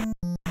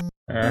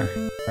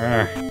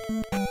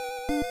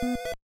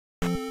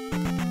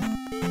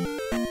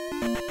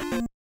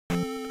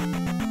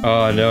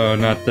 Oh no,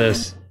 not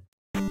this.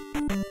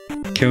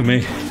 Kill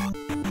me.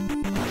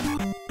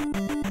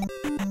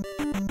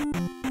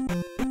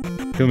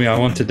 Kill me, I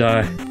want to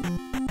die.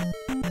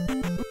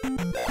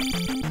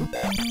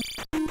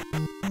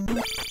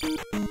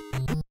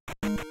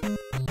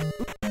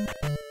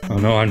 Oh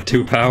no, I'm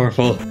too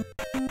powerful.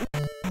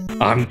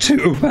 I'm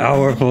too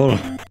powerful.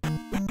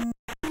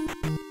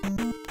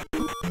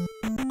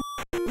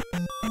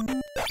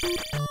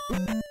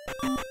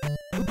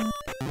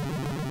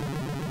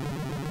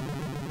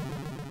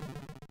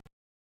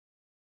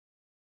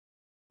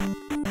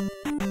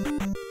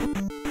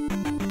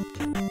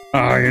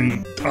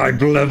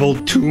 I've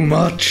leveled too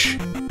much.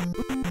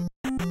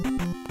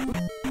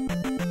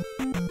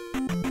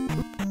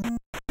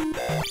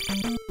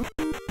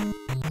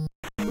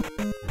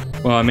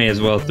 Well, I may as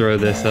well throw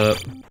this up.